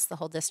 across the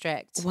whole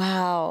district.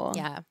 Wow.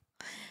 Yeah.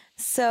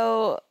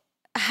 So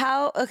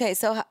how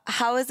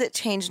has it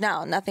changed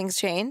now? Nothing's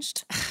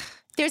changed?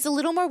 There's a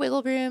little more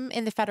wiggle room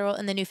in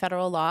the new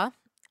federal law.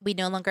 We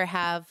no longer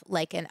have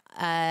like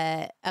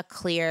a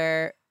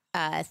clear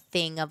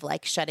thing of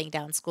like shutting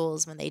down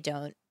schools when they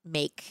don't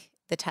make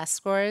the test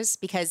scores,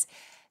 because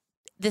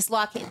this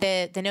law,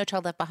 the No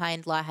Child Left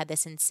Behind law, had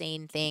this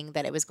insane thing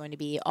that it was going to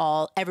be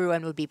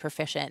everyone would be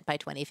proficient by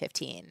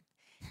 2015,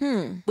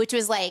 which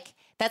was like,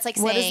 that's like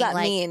saying, what does that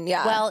like, mean?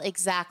 Yeah. Well,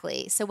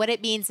 exactly. So what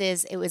it means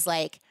is it was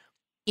like,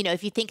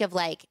 if you think of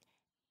like,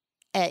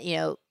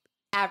 below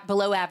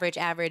average,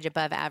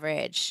 above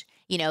average,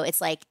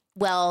 it's like,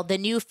 well, the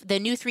new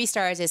 3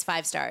 stars is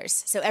 5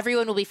 stars. So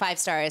everyone will be 5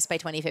 stars by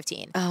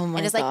 2015. Oh my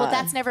And it's like, God. well,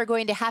 that's never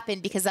going to happen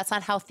because that's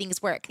not how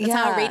things work. That's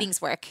not how ratings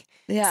work.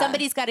 Yeah.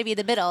 Somebody's got to be in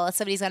the middle.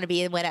 Somebody's going to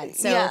be in what end.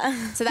 So,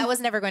 so that was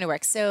never going to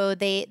work. So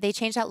they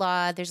changed that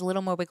law. There's a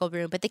little more wiggle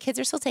room, but the kids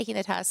are still taking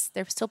the tests.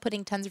 They're still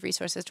putting tons of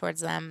resources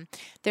towards them.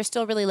 They're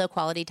still really low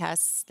quality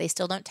tests. They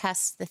still don't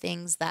test the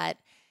things that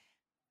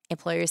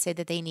employers say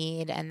that they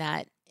need and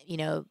that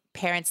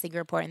parents think are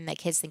important, that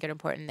kids think are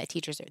important, that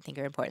teachers think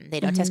are important. They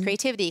don't test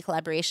creativity,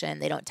 collaboration.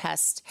 They don't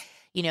test,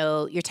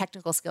 your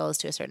technical skills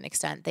to a certain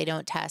extent. They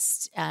don't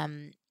test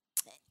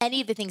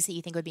any of the things that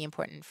you think would be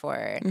important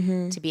for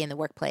to be in the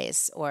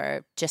workplace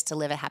or just to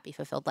live a happy,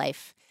 fulfilled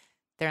life.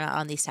 They're not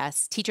on these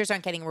tests. Teachers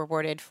aren't getting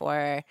rewarded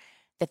for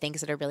the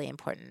things that are really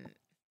important.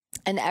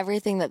 And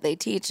everything that they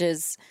teach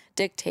is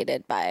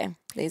dictated by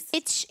these.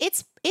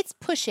 It's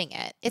pushing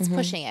it. It's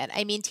pushing it.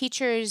 I mean,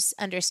 teachers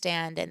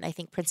understand, and I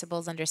think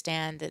principals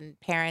understand, and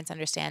parents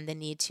understand the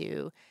need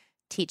to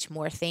teach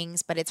more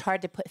things, but it's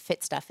hard to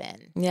fit stuff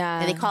in. Yeah.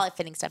 And they call it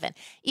fitting stuff in.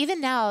 Even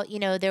now,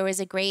 there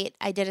was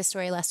I did a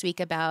story last week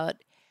about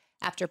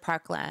after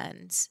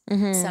Parkland,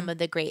 some of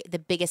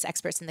the biggest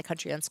experts in the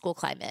country on school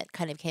climate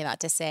kind of came out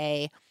to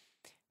say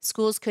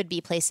schools could be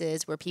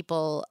places where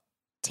people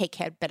take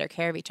better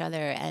care of each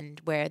other and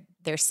where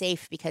they're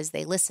safe because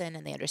they listen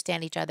and they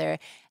understand each other,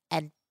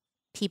 and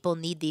people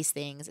need these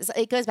things.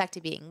 It goes back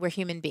to we're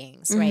human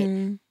beings,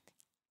 right?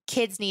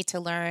 Kids need to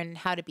learn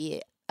how to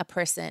be a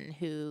person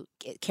who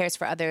cares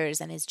for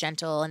others and is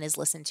gentle and is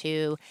listened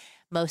to.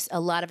 A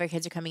lot of our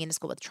kids are coming into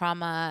school with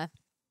trauma.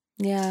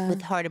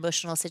 with hard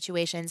emotional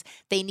situations.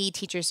 They need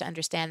teachers to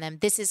understand them.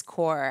 This is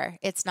core.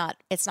 It's not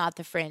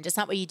the fringe. It's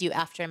not what you do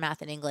after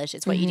math and English.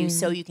 It's what you do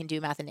so you can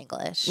do math and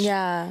English.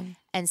 Yeah.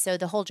 And so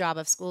the whole job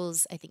of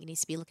schools, I think,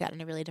 needs to be looked at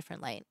in a really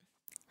different light.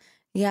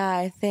 Yeah,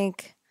 I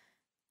think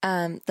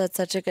that's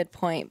such a good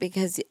point,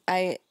 because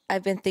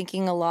I've been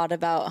thinking a lot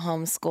about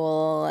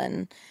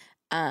homeschool,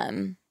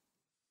 and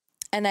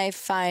I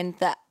find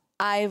that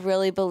I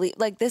really believe,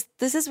 like, this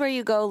is where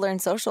you go learn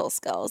social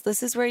skills.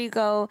 This is where you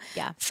go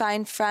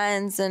find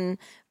friends. And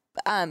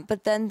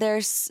but then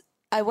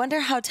I wonder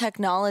how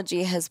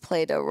technology has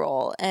played a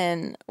role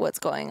in what's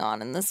going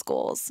on in the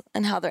schools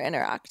and how they're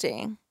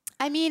interacting.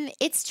 I mean,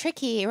 it's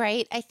tricky,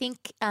 right? I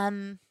think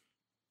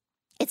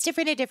it's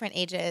different at different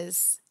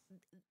ages.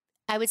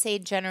 I would say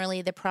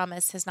generally the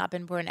promise has not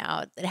been borne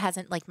out. It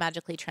hasn't like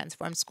magically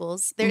transformed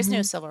schools. There's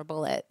no silver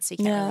bullet, so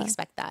you can't really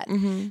expect that.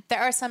 There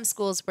are some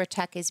schools where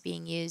tech is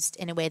being used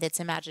in a way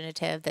that's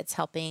imaginative, that's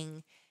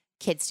helping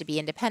kids to be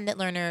independent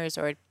learners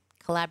or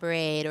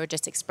collaborate or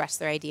just express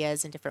their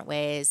ideas in different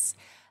ways.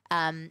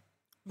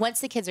 Once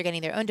the kids are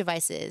getting their own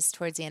devices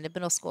towards the end of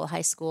middle school,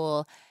 high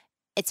school,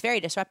 it's very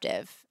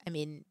disruptive. I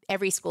mean,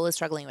 every school is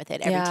struggling with it.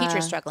 Every teacher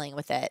is struggling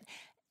with it.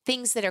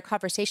 Things that are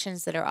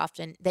conversations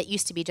that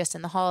used to be just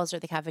in the halls or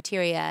the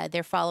cafeteria,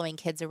 they're following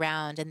kids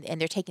around and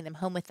they're taking them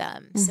home with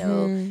them.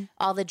 So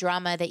all the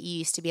drama that you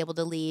used to be able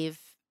to leave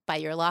by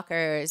your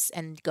lockers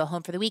and go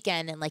home for the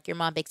weekend, and like your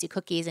mom bakes you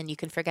cookies and you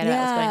can forget about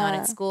what's going on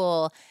at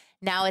school.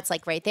 Now it's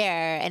like right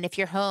there. And if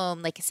you're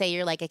home, like say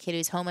you're like a kid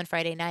who's home on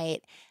Friday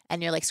night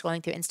and you're like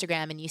scrolling through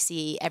Instagram and you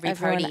see every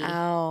party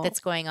that's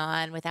going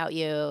on without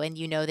you, and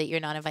you know that you're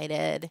not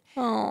invited.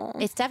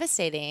 It's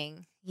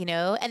devastating, you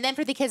know? And then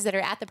for the kids that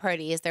are at the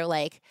parties, they're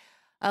like,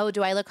 oh,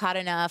 do I look hot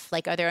enough?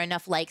 Like, are there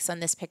enough likes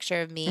on this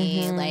picture of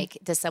me? Like,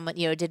 does someone,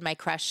 did my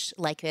crush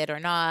like it or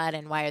not?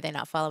 And why are they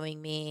not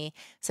following me?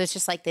 So it's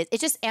just like this.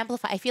 It just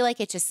amplifies. I feel like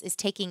it just is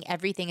taking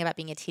everything about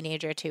being a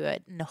teenager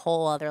to a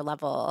whole other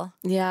level.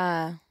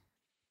 Yeah.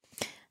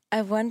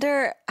 I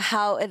wonder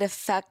how it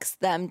affects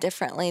them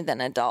differently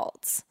than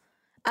adults.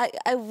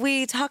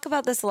 We talk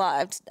about this a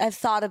lot. I've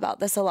thought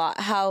about this a lot,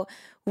 how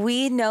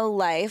we know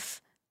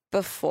life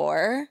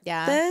before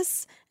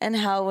this, and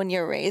how when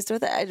you're raised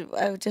with it,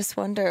 I just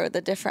wonder the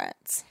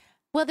difference.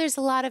 Well, there's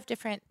a lot of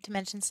different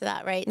dimensions to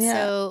that, right? Yeah.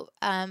 So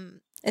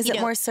is it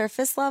more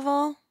surface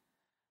level?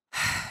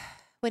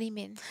 What do you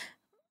mean?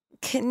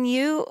 Can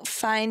you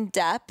find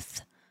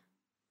depth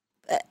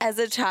as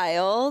a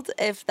child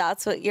if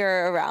that's what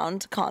you're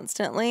around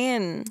constantly?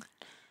 And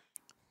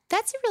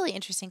that's a really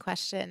interesting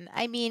question.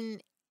 I mean,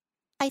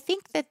 I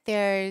think that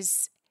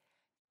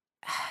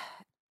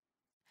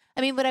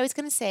what I was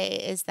going to say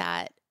is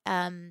that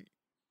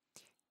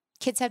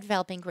kids have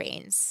developing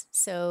brains.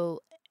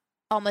 So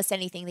almost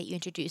anything that you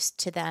introduce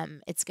to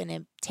them, it's going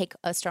to take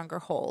a stronger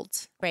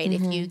hold, right?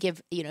 If you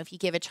give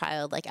a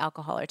child like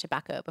alcohol or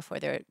tobacco before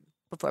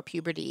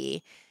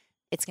puberty,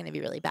 it's going to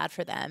be really bad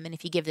for them. And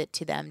if you give it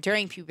to them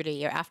during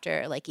puberty or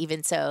after, like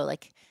even so,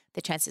 like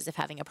the chances of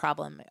having a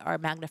problem are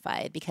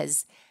magnified,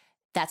 because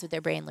that's what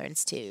their brain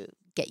learns to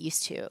get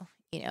used to,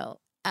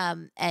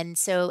 and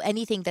so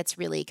anything that's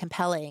really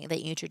compelling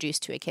that you introduce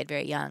to a kid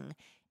very young,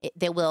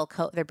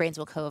 their brains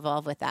will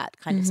co-evolve with that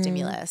kind of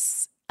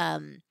stimulus.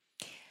 On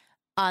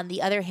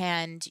the other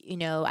hand,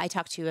 I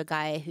talked to a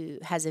guy who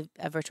has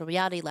a virtual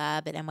reality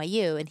lab at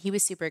NYU, and he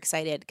was super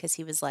excited because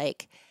he was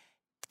like,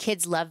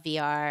 kids love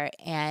VR,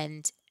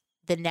 and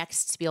the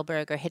next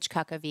Spielberg or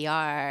Hitchcock of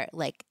VR,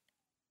 like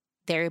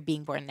they're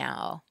being born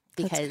now,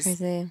 because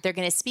they're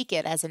going to speak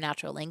it as a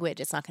natural language.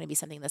 It's not going to be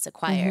something that's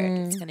acquired.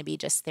 It's going to be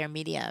just their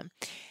medium.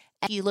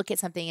 And if you look at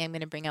something, I'm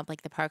going to bring up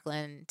like the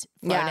Parkland,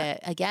 Florida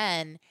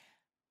again,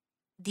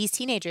 these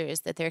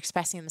teenagers that they're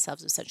expressing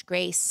themselves with such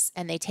grace,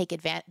 and they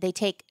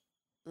take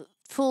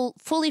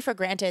fully for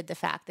granted the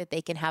fact that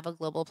they can have a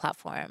global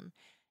platform.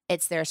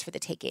 It's theirs for the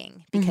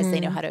taking because they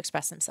know how to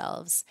express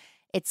themselves.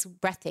 It's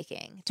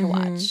breathtaking to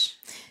watch.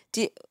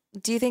 Do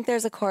you think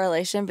there's a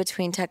correlation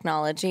between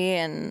technology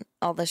and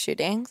all the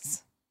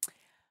shootings?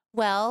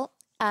 Well,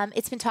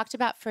 it's been talked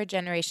about for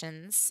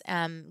generations,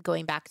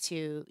 going back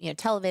to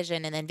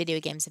television, and then video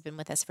games have been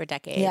with us for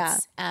decades. Yeah.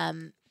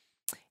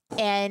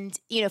 And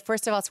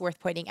first of all, it's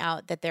worth pointing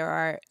out that there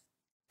are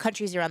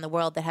countries around the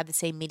world that have the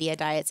same media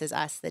diets as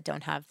us that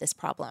don't have this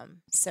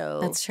problem.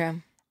 So that's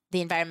true.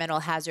 The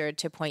environmental hazard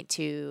to point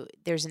to,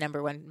 there's a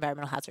number one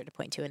environmental hazard to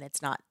point to, and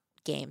it's not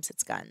games,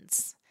 it's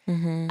guns.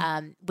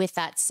 With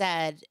that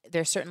said,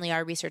 there certainly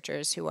are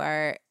researchers who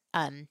are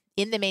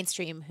in the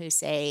mainstream who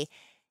say,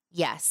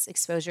 yes,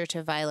 exposure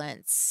to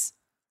violence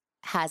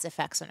has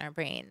effects on our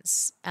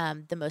brains.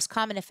 The most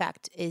common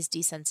effect is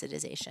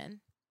desensitization,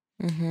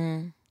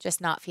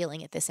 just not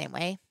feeling it the same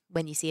way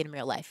when you see it in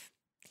real life.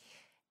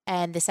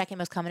 And the second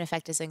most common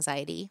effect is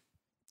anxiety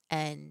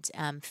and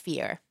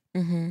fear.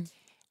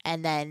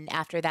 And then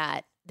after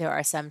that, there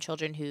are some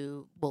children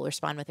who will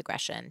respond with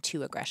aggression,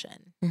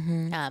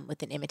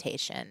 with an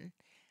imitation.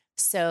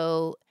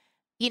 So,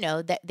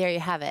 there you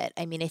have it.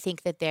 I mean, I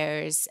think that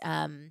there's,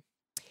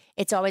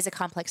 it's always a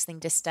complex thing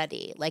to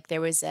study. Like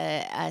there was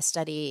a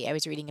study I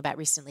was reading about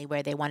recently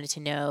where they wanted to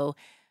know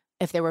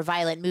if there were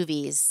violent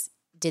movies,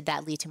 did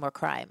that lead to more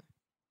crime?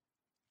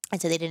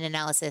 And so they did an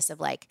analysis of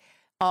like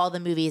all the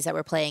movies that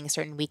were playing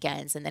certain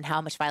weekends and then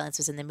how much violence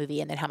was in the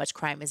movie and then how much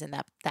crime was in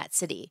that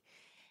city.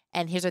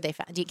 And here's what they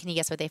found. Can you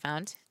guess what they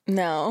found?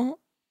 No.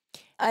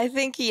 I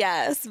think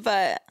yes,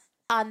 but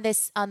on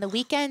the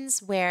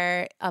weekends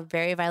where a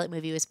very violent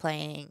movie was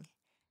playing,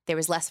 there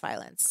was less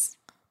violence.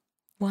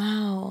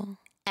 Wow.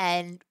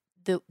 And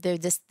the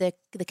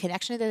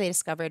connection that they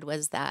discovered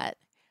was that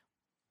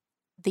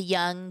the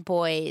young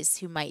boys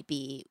who might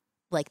be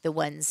like the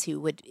ones who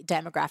would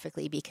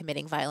demographically be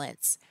committing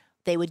violence,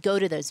 they would go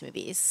to those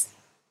movies.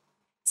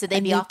 So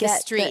they'd be off the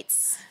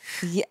streets.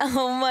 Yeah.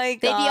 Oh my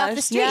gosh. They'd be off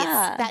the streets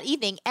that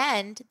evening,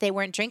 and they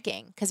weren't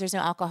drinking because there's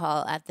no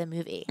alcohol at the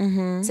movie.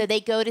 Mm-hmm. So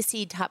they go to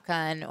see Top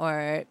Gun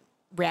or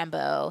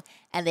Rambo,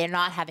 and they're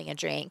not having a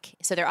drink.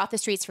 So they're off the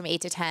streets from 8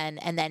 to 10,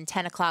 and then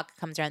 10 o'clock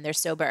comes around, they're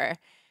sober.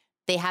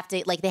 They have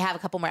to, they have a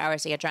couple more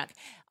hours to get drunk.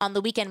 On the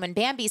weekend when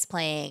Bambi's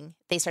playing,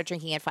 they start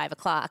drinking at 5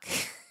 o'clock.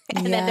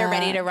 And then they're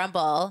ready to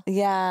rumble.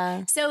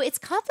 Yeah. So it's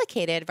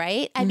complicated,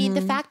 right? I mean,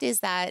 the fact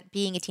is that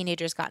being a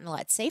teenager has gotten a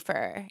lot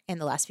safer in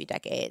the last few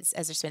decades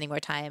as they're spending more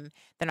time.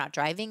 They're not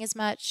driving as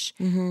much.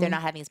 They're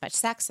not having as much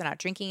sex. They're not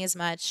drinking as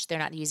much. They're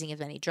not using as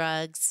many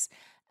drugs.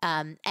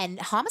 And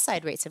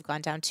homicide rates have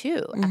gone down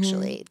too,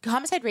 actually.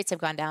 Homicide rates have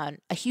gone down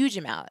a huge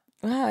amount.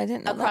 Wow, I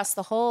didn't know across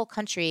the whole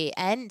country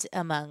and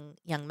among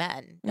young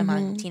men,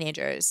 among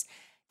teenagers.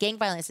 Gang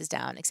violence is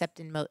down, except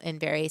in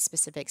very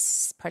specific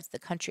parts of the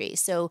country.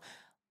 So,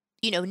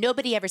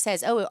 nobody ever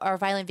says, oh, are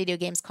violent video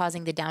games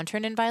causing the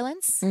downturn in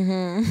violence?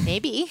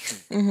 Maybe.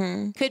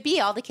 Could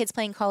be all the kids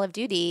playing Call of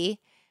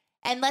Duty.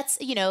 And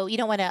you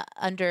don't want to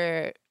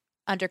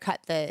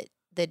undercut it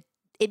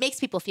makes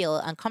people feel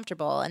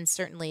uncomfortable. And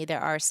certainly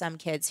there are some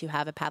kids who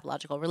have a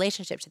pathological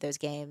relationship to those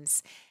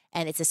games,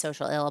 and it's a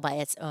social ill by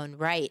its own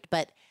right.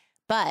 But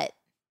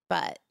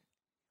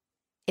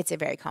it's a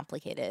very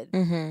complicated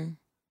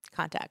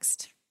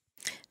context.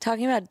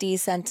 Talking about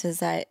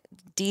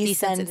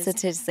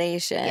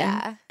desensitization.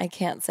 Yeah. I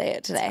can't say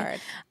it today.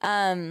 It's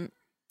hard.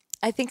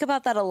 I think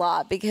about that a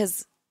lot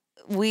because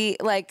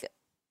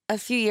a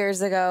few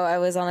years ago, I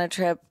was on a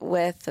trip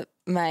with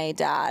my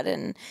dad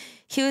and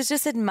he was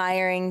just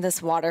admiring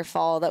this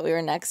waterfall that we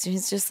were next to.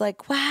 He's just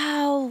like,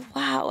 wow.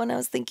 And I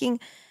was thinking,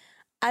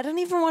 I don't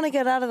even want to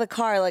get out of the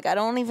car. Like, I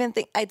don't even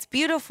think it's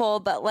beautiful,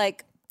 but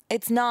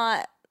it's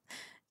not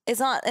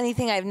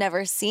anything I've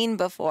never seen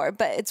before,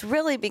 but it's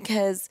really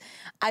because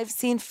I've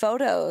seen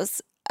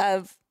photos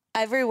of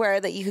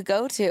everywhere that you could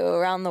go to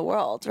around the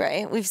world,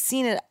 right? We've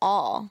seen it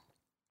all.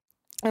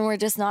 And we're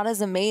just not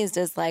as amazed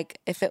as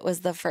if it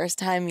was the first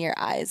time your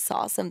eyes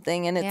saw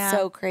something. And it's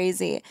so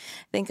crazy.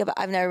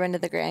 I've never been to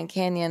the Grand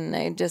Canyon, and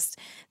I just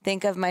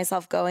think of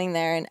myself going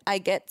there, and I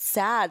get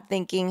sad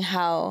thinking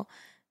how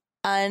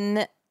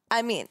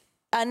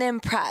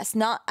unimpressed.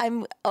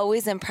 I'm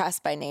always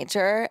impressed by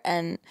nature,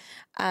 and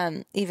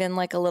even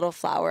a little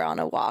flower on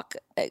a walk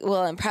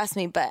will impress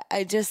me. But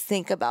I just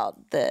think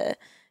about the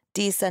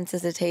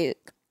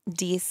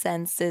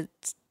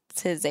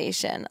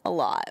desensitization a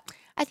lot.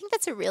 I think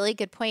that's a really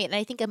good point. And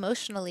I think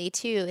emotionally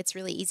too, it's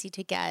really easy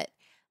to get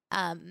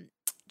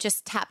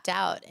just tapped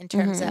out in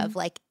terms of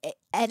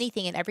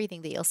anything and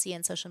everything that you'll see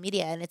on social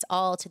media. And it's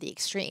all to the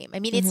extreme. I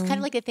mean, it's kind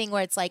of like a thing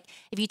where it's like,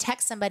 if you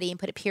text somebody and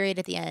put a period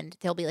at the end,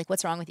 they'll be like,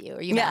 what's wrong with you?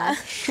 Are you mad?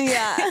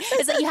 Yeah.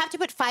 It's like you have to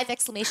put 5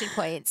 exclamation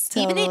points.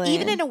 Totally.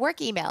 Even in a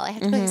work email, I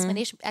have to put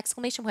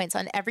exclamation points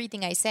on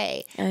everything I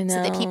say. I know.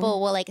 So that people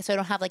will so I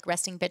don't have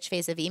resting bitch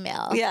face of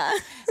email. Yeah.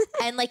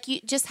 And you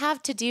just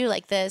have to do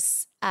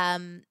this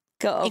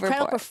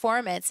incredible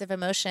performance of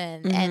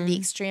emotion and the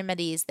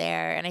extremities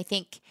there. And I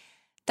think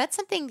that's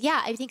something,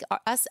 I think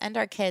us and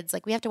our kids,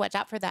 we have to watch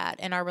out for that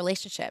in our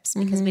relationships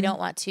because we don't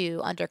want to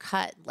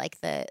undercut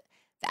the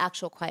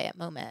actual quiet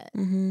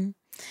moment.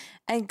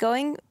 And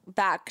going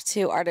back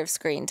to Art of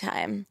Screen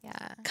Time,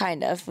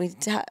 kind of, we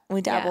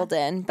dabbled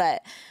in,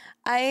 but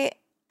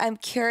I'm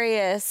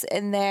curious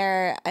in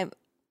there,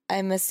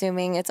 I'm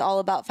assuming it's all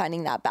about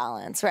finding that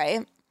balance,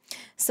 right?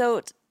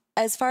 So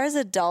as far as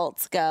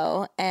adults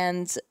go,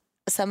 and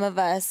some of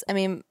us,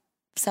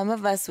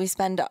 we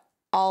spend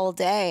all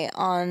day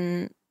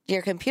on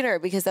your computer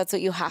because that's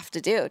what you have to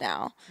do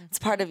now. It's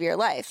part of your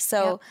life.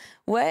 So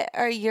what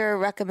are your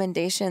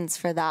recommendations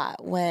for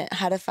that?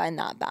 How to find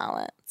that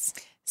balance?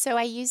 So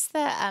I use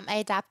I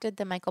adapted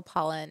the Michael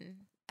Pollan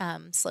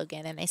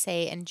slogan, and I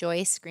say,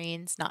 enjoy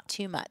screens, not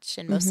too much,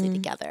 and mostly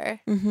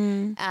together.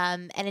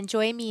 And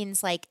enjoy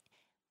means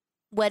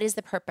what is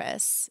the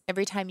purpose?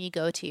 Every time you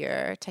go to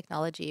your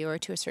technology or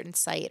to a certain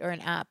site or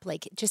an app,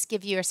 just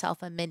give yourself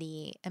a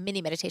mini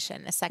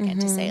meditation, a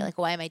second to say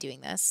why am I doing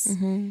this?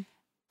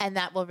 And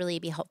that will really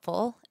be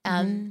helpful.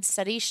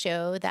 Studies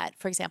show that,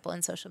 for example,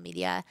 in social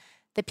media,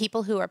 the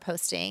people who are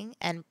posting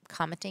and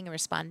commenting and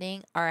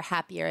responding are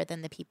happier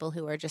than the people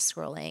who are just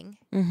scrolling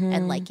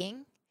and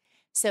liking.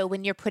 So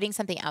when you're putting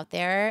something out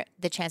there,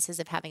 the chances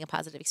of having a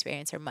positive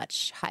experience are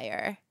much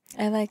higher.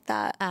 I like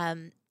that.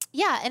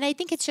 And I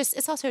think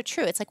it's also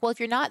true. It's like, well, if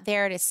you're not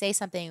there to say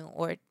something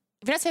or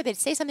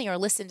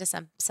listen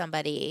to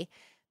somebody,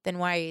 then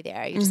why are you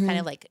there? You're just kind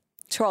of like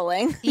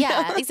trolling.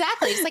 Yeah,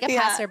 exactly. Just like a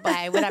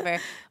passerby, whatever.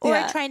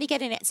 Or trying to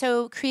get in it.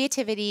 So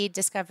creativity,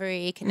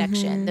 discovery,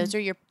 connection, those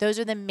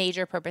are the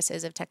major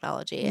purposes of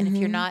technology. And if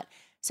you're not,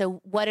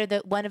 so what are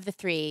one of the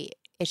three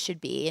it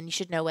should be, and you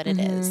should know what it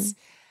is.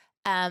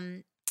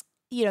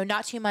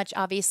 Not too much,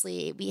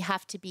 obviously.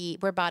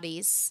 We're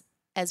bodies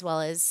as well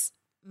as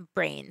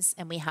brains,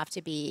 and we have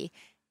to be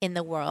in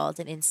the world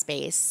and in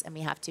space, and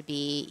we have to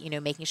be,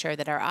 making sure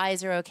that our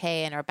eyes are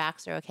okay and our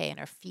backs are okay and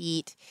our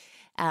feet.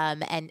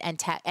 And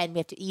we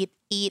have to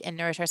eat and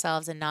nourish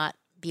ourselves and not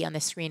be on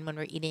the screen when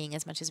we're eating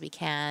as much as we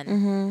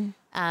can.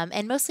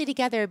 And mostly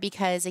together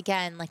because,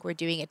 again, like we're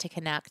doing it to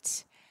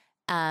connect.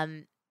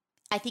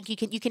 I think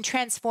you can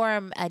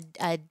transform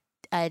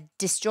a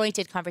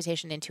disjointed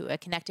conversation into a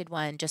connected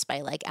one just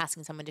by like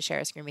asking someone to share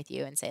a screen with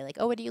you and say like,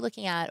 oh, what are you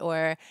looking at?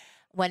 Or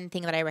one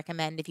thing that I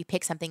recommend if you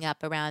pick something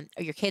up around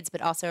your kids,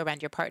 but also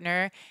around your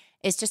partner,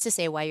 is just to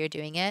say why you're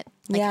doing it.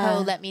 Like,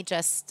 oh, let me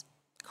just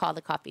call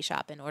the coffee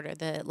shop and order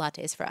the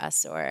lattes for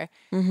us. Or,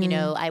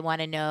 I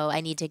want to know,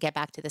 I need to get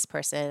back to this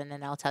person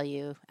and I'll tell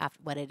you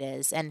what it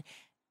is. And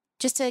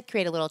just to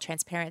create a little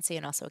transparency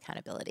and also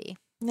accountability.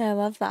 Yeah, I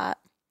love that.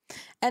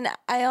 And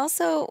I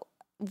also,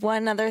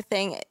 one other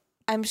thing,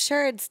 I'm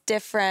sure it's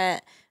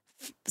different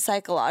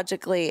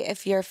psychologically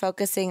if you're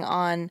focusing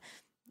on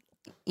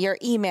your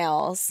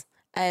emails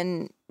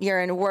and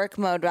you're in work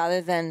mode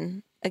rather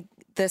than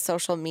the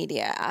social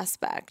media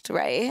aspect,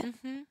 right?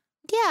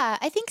 Yeah,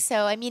 I think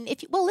so. I mean,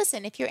 if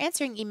you're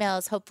answering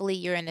emails, hopefully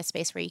you're in a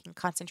space where you can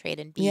concentrate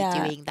and be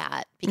doing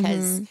that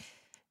because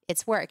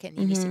it's work and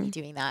you need to be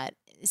doing that.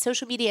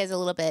 Social media is a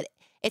little bit,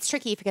 it's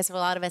tricky because for a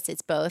lot of us,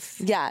 it's both.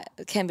 Yeah,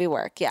 it can be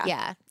work. Yeah.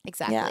 Yeah,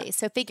 exactly. Yeah.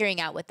 So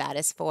figuring out what that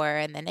is for.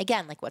 And then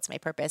again, like what's my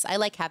purpose? I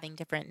like having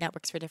different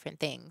networks for different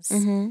things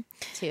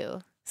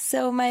too.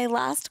 So my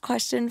last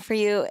question for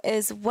you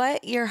is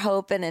what your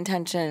hope and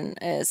intention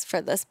is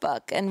for this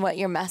book and what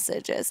your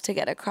message is to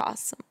get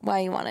across, why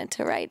you wanted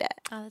to write it.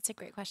 Oh, that's a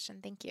great question.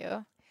 Thank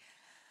you.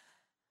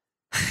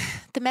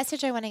 The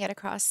message I want to get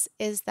across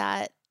is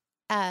that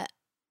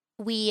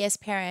we as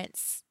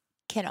parents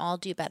can all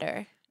do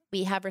better.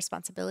 We have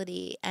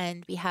responsibility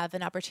and we have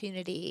an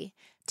opportunity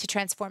to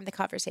transform the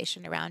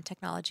conversation around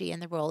technology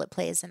and the role it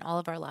plays in all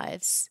of our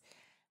lives.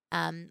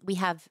 We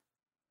have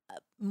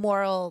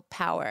moral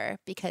power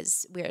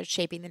because we're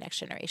shaping the next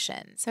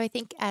generation. So I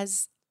think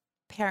as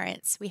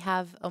parents, we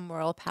have a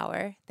moral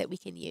power that we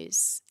can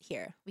use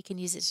here. We can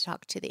use it to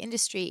talk to the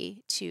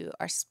industry, to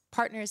our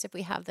partners if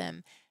we have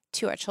them,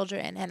 to our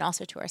children, and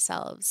also to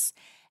ourselves.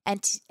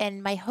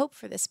 And my hope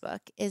for this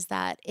book is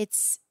that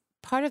it's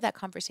part of that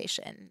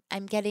conversation.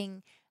 I'm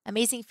getting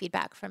amazing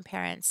feedback from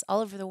parents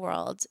all over the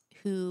world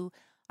who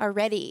are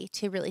ready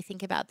to really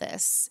think about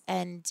this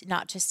and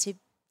not just to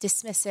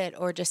dismiss it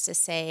or just to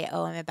say,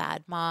 oh, I'm a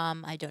bad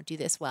mom, I don't do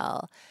this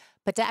well,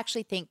 but to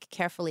actually think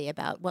carefully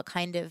about what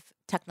kind of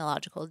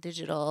technological,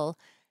 digital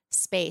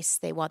space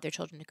they want their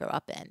children to grow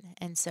up in.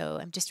 And so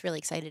I'm just really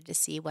excited to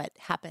see what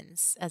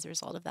happens as a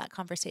result of that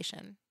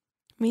conversation.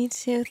 Me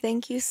too.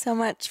 Thank you so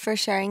much for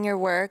sharing your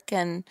work.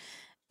 And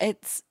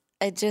it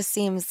just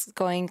seems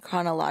going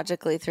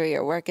chronologically through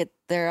your work,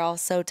 they're all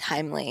so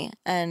timely.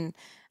 And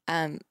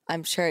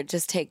I'm sure it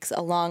just takes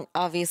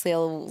obviously a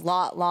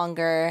lot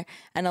longer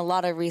and a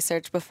lot of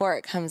research before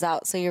it comes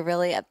out. So you're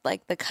really at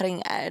like the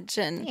cutting edge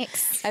and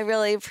Thanks. I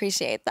really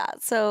appreciate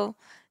that. So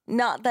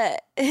not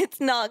that it's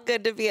not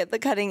good to be at the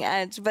cutting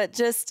edge, but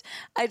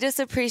I just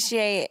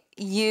appreciate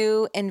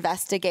you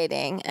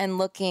investigating and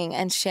looking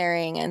and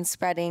sharing and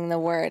spreading the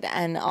word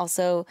and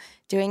also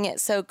doing it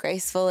so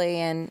gracefully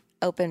and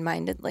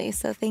open-mindedly.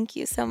 So thank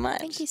you so much.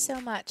 Thank you so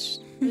much.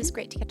 It was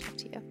great to get to talk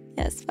to you.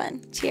 Yeah, it's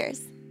fun.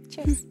 Cheers.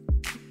 Cheers.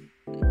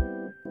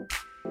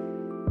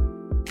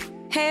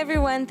 Hey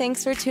everyone,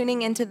 thanks for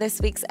tuning into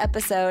this week's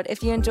episode.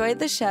 If you enjoyed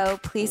the show,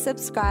 please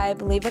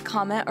subscribe, leave a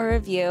comment or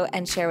review,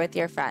 and share with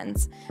your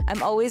friends.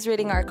 I'm always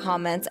reading our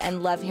comments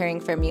and love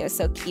hearing from you,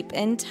 so keep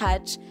in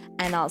touch,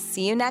 and I'll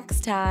see you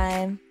next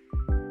time.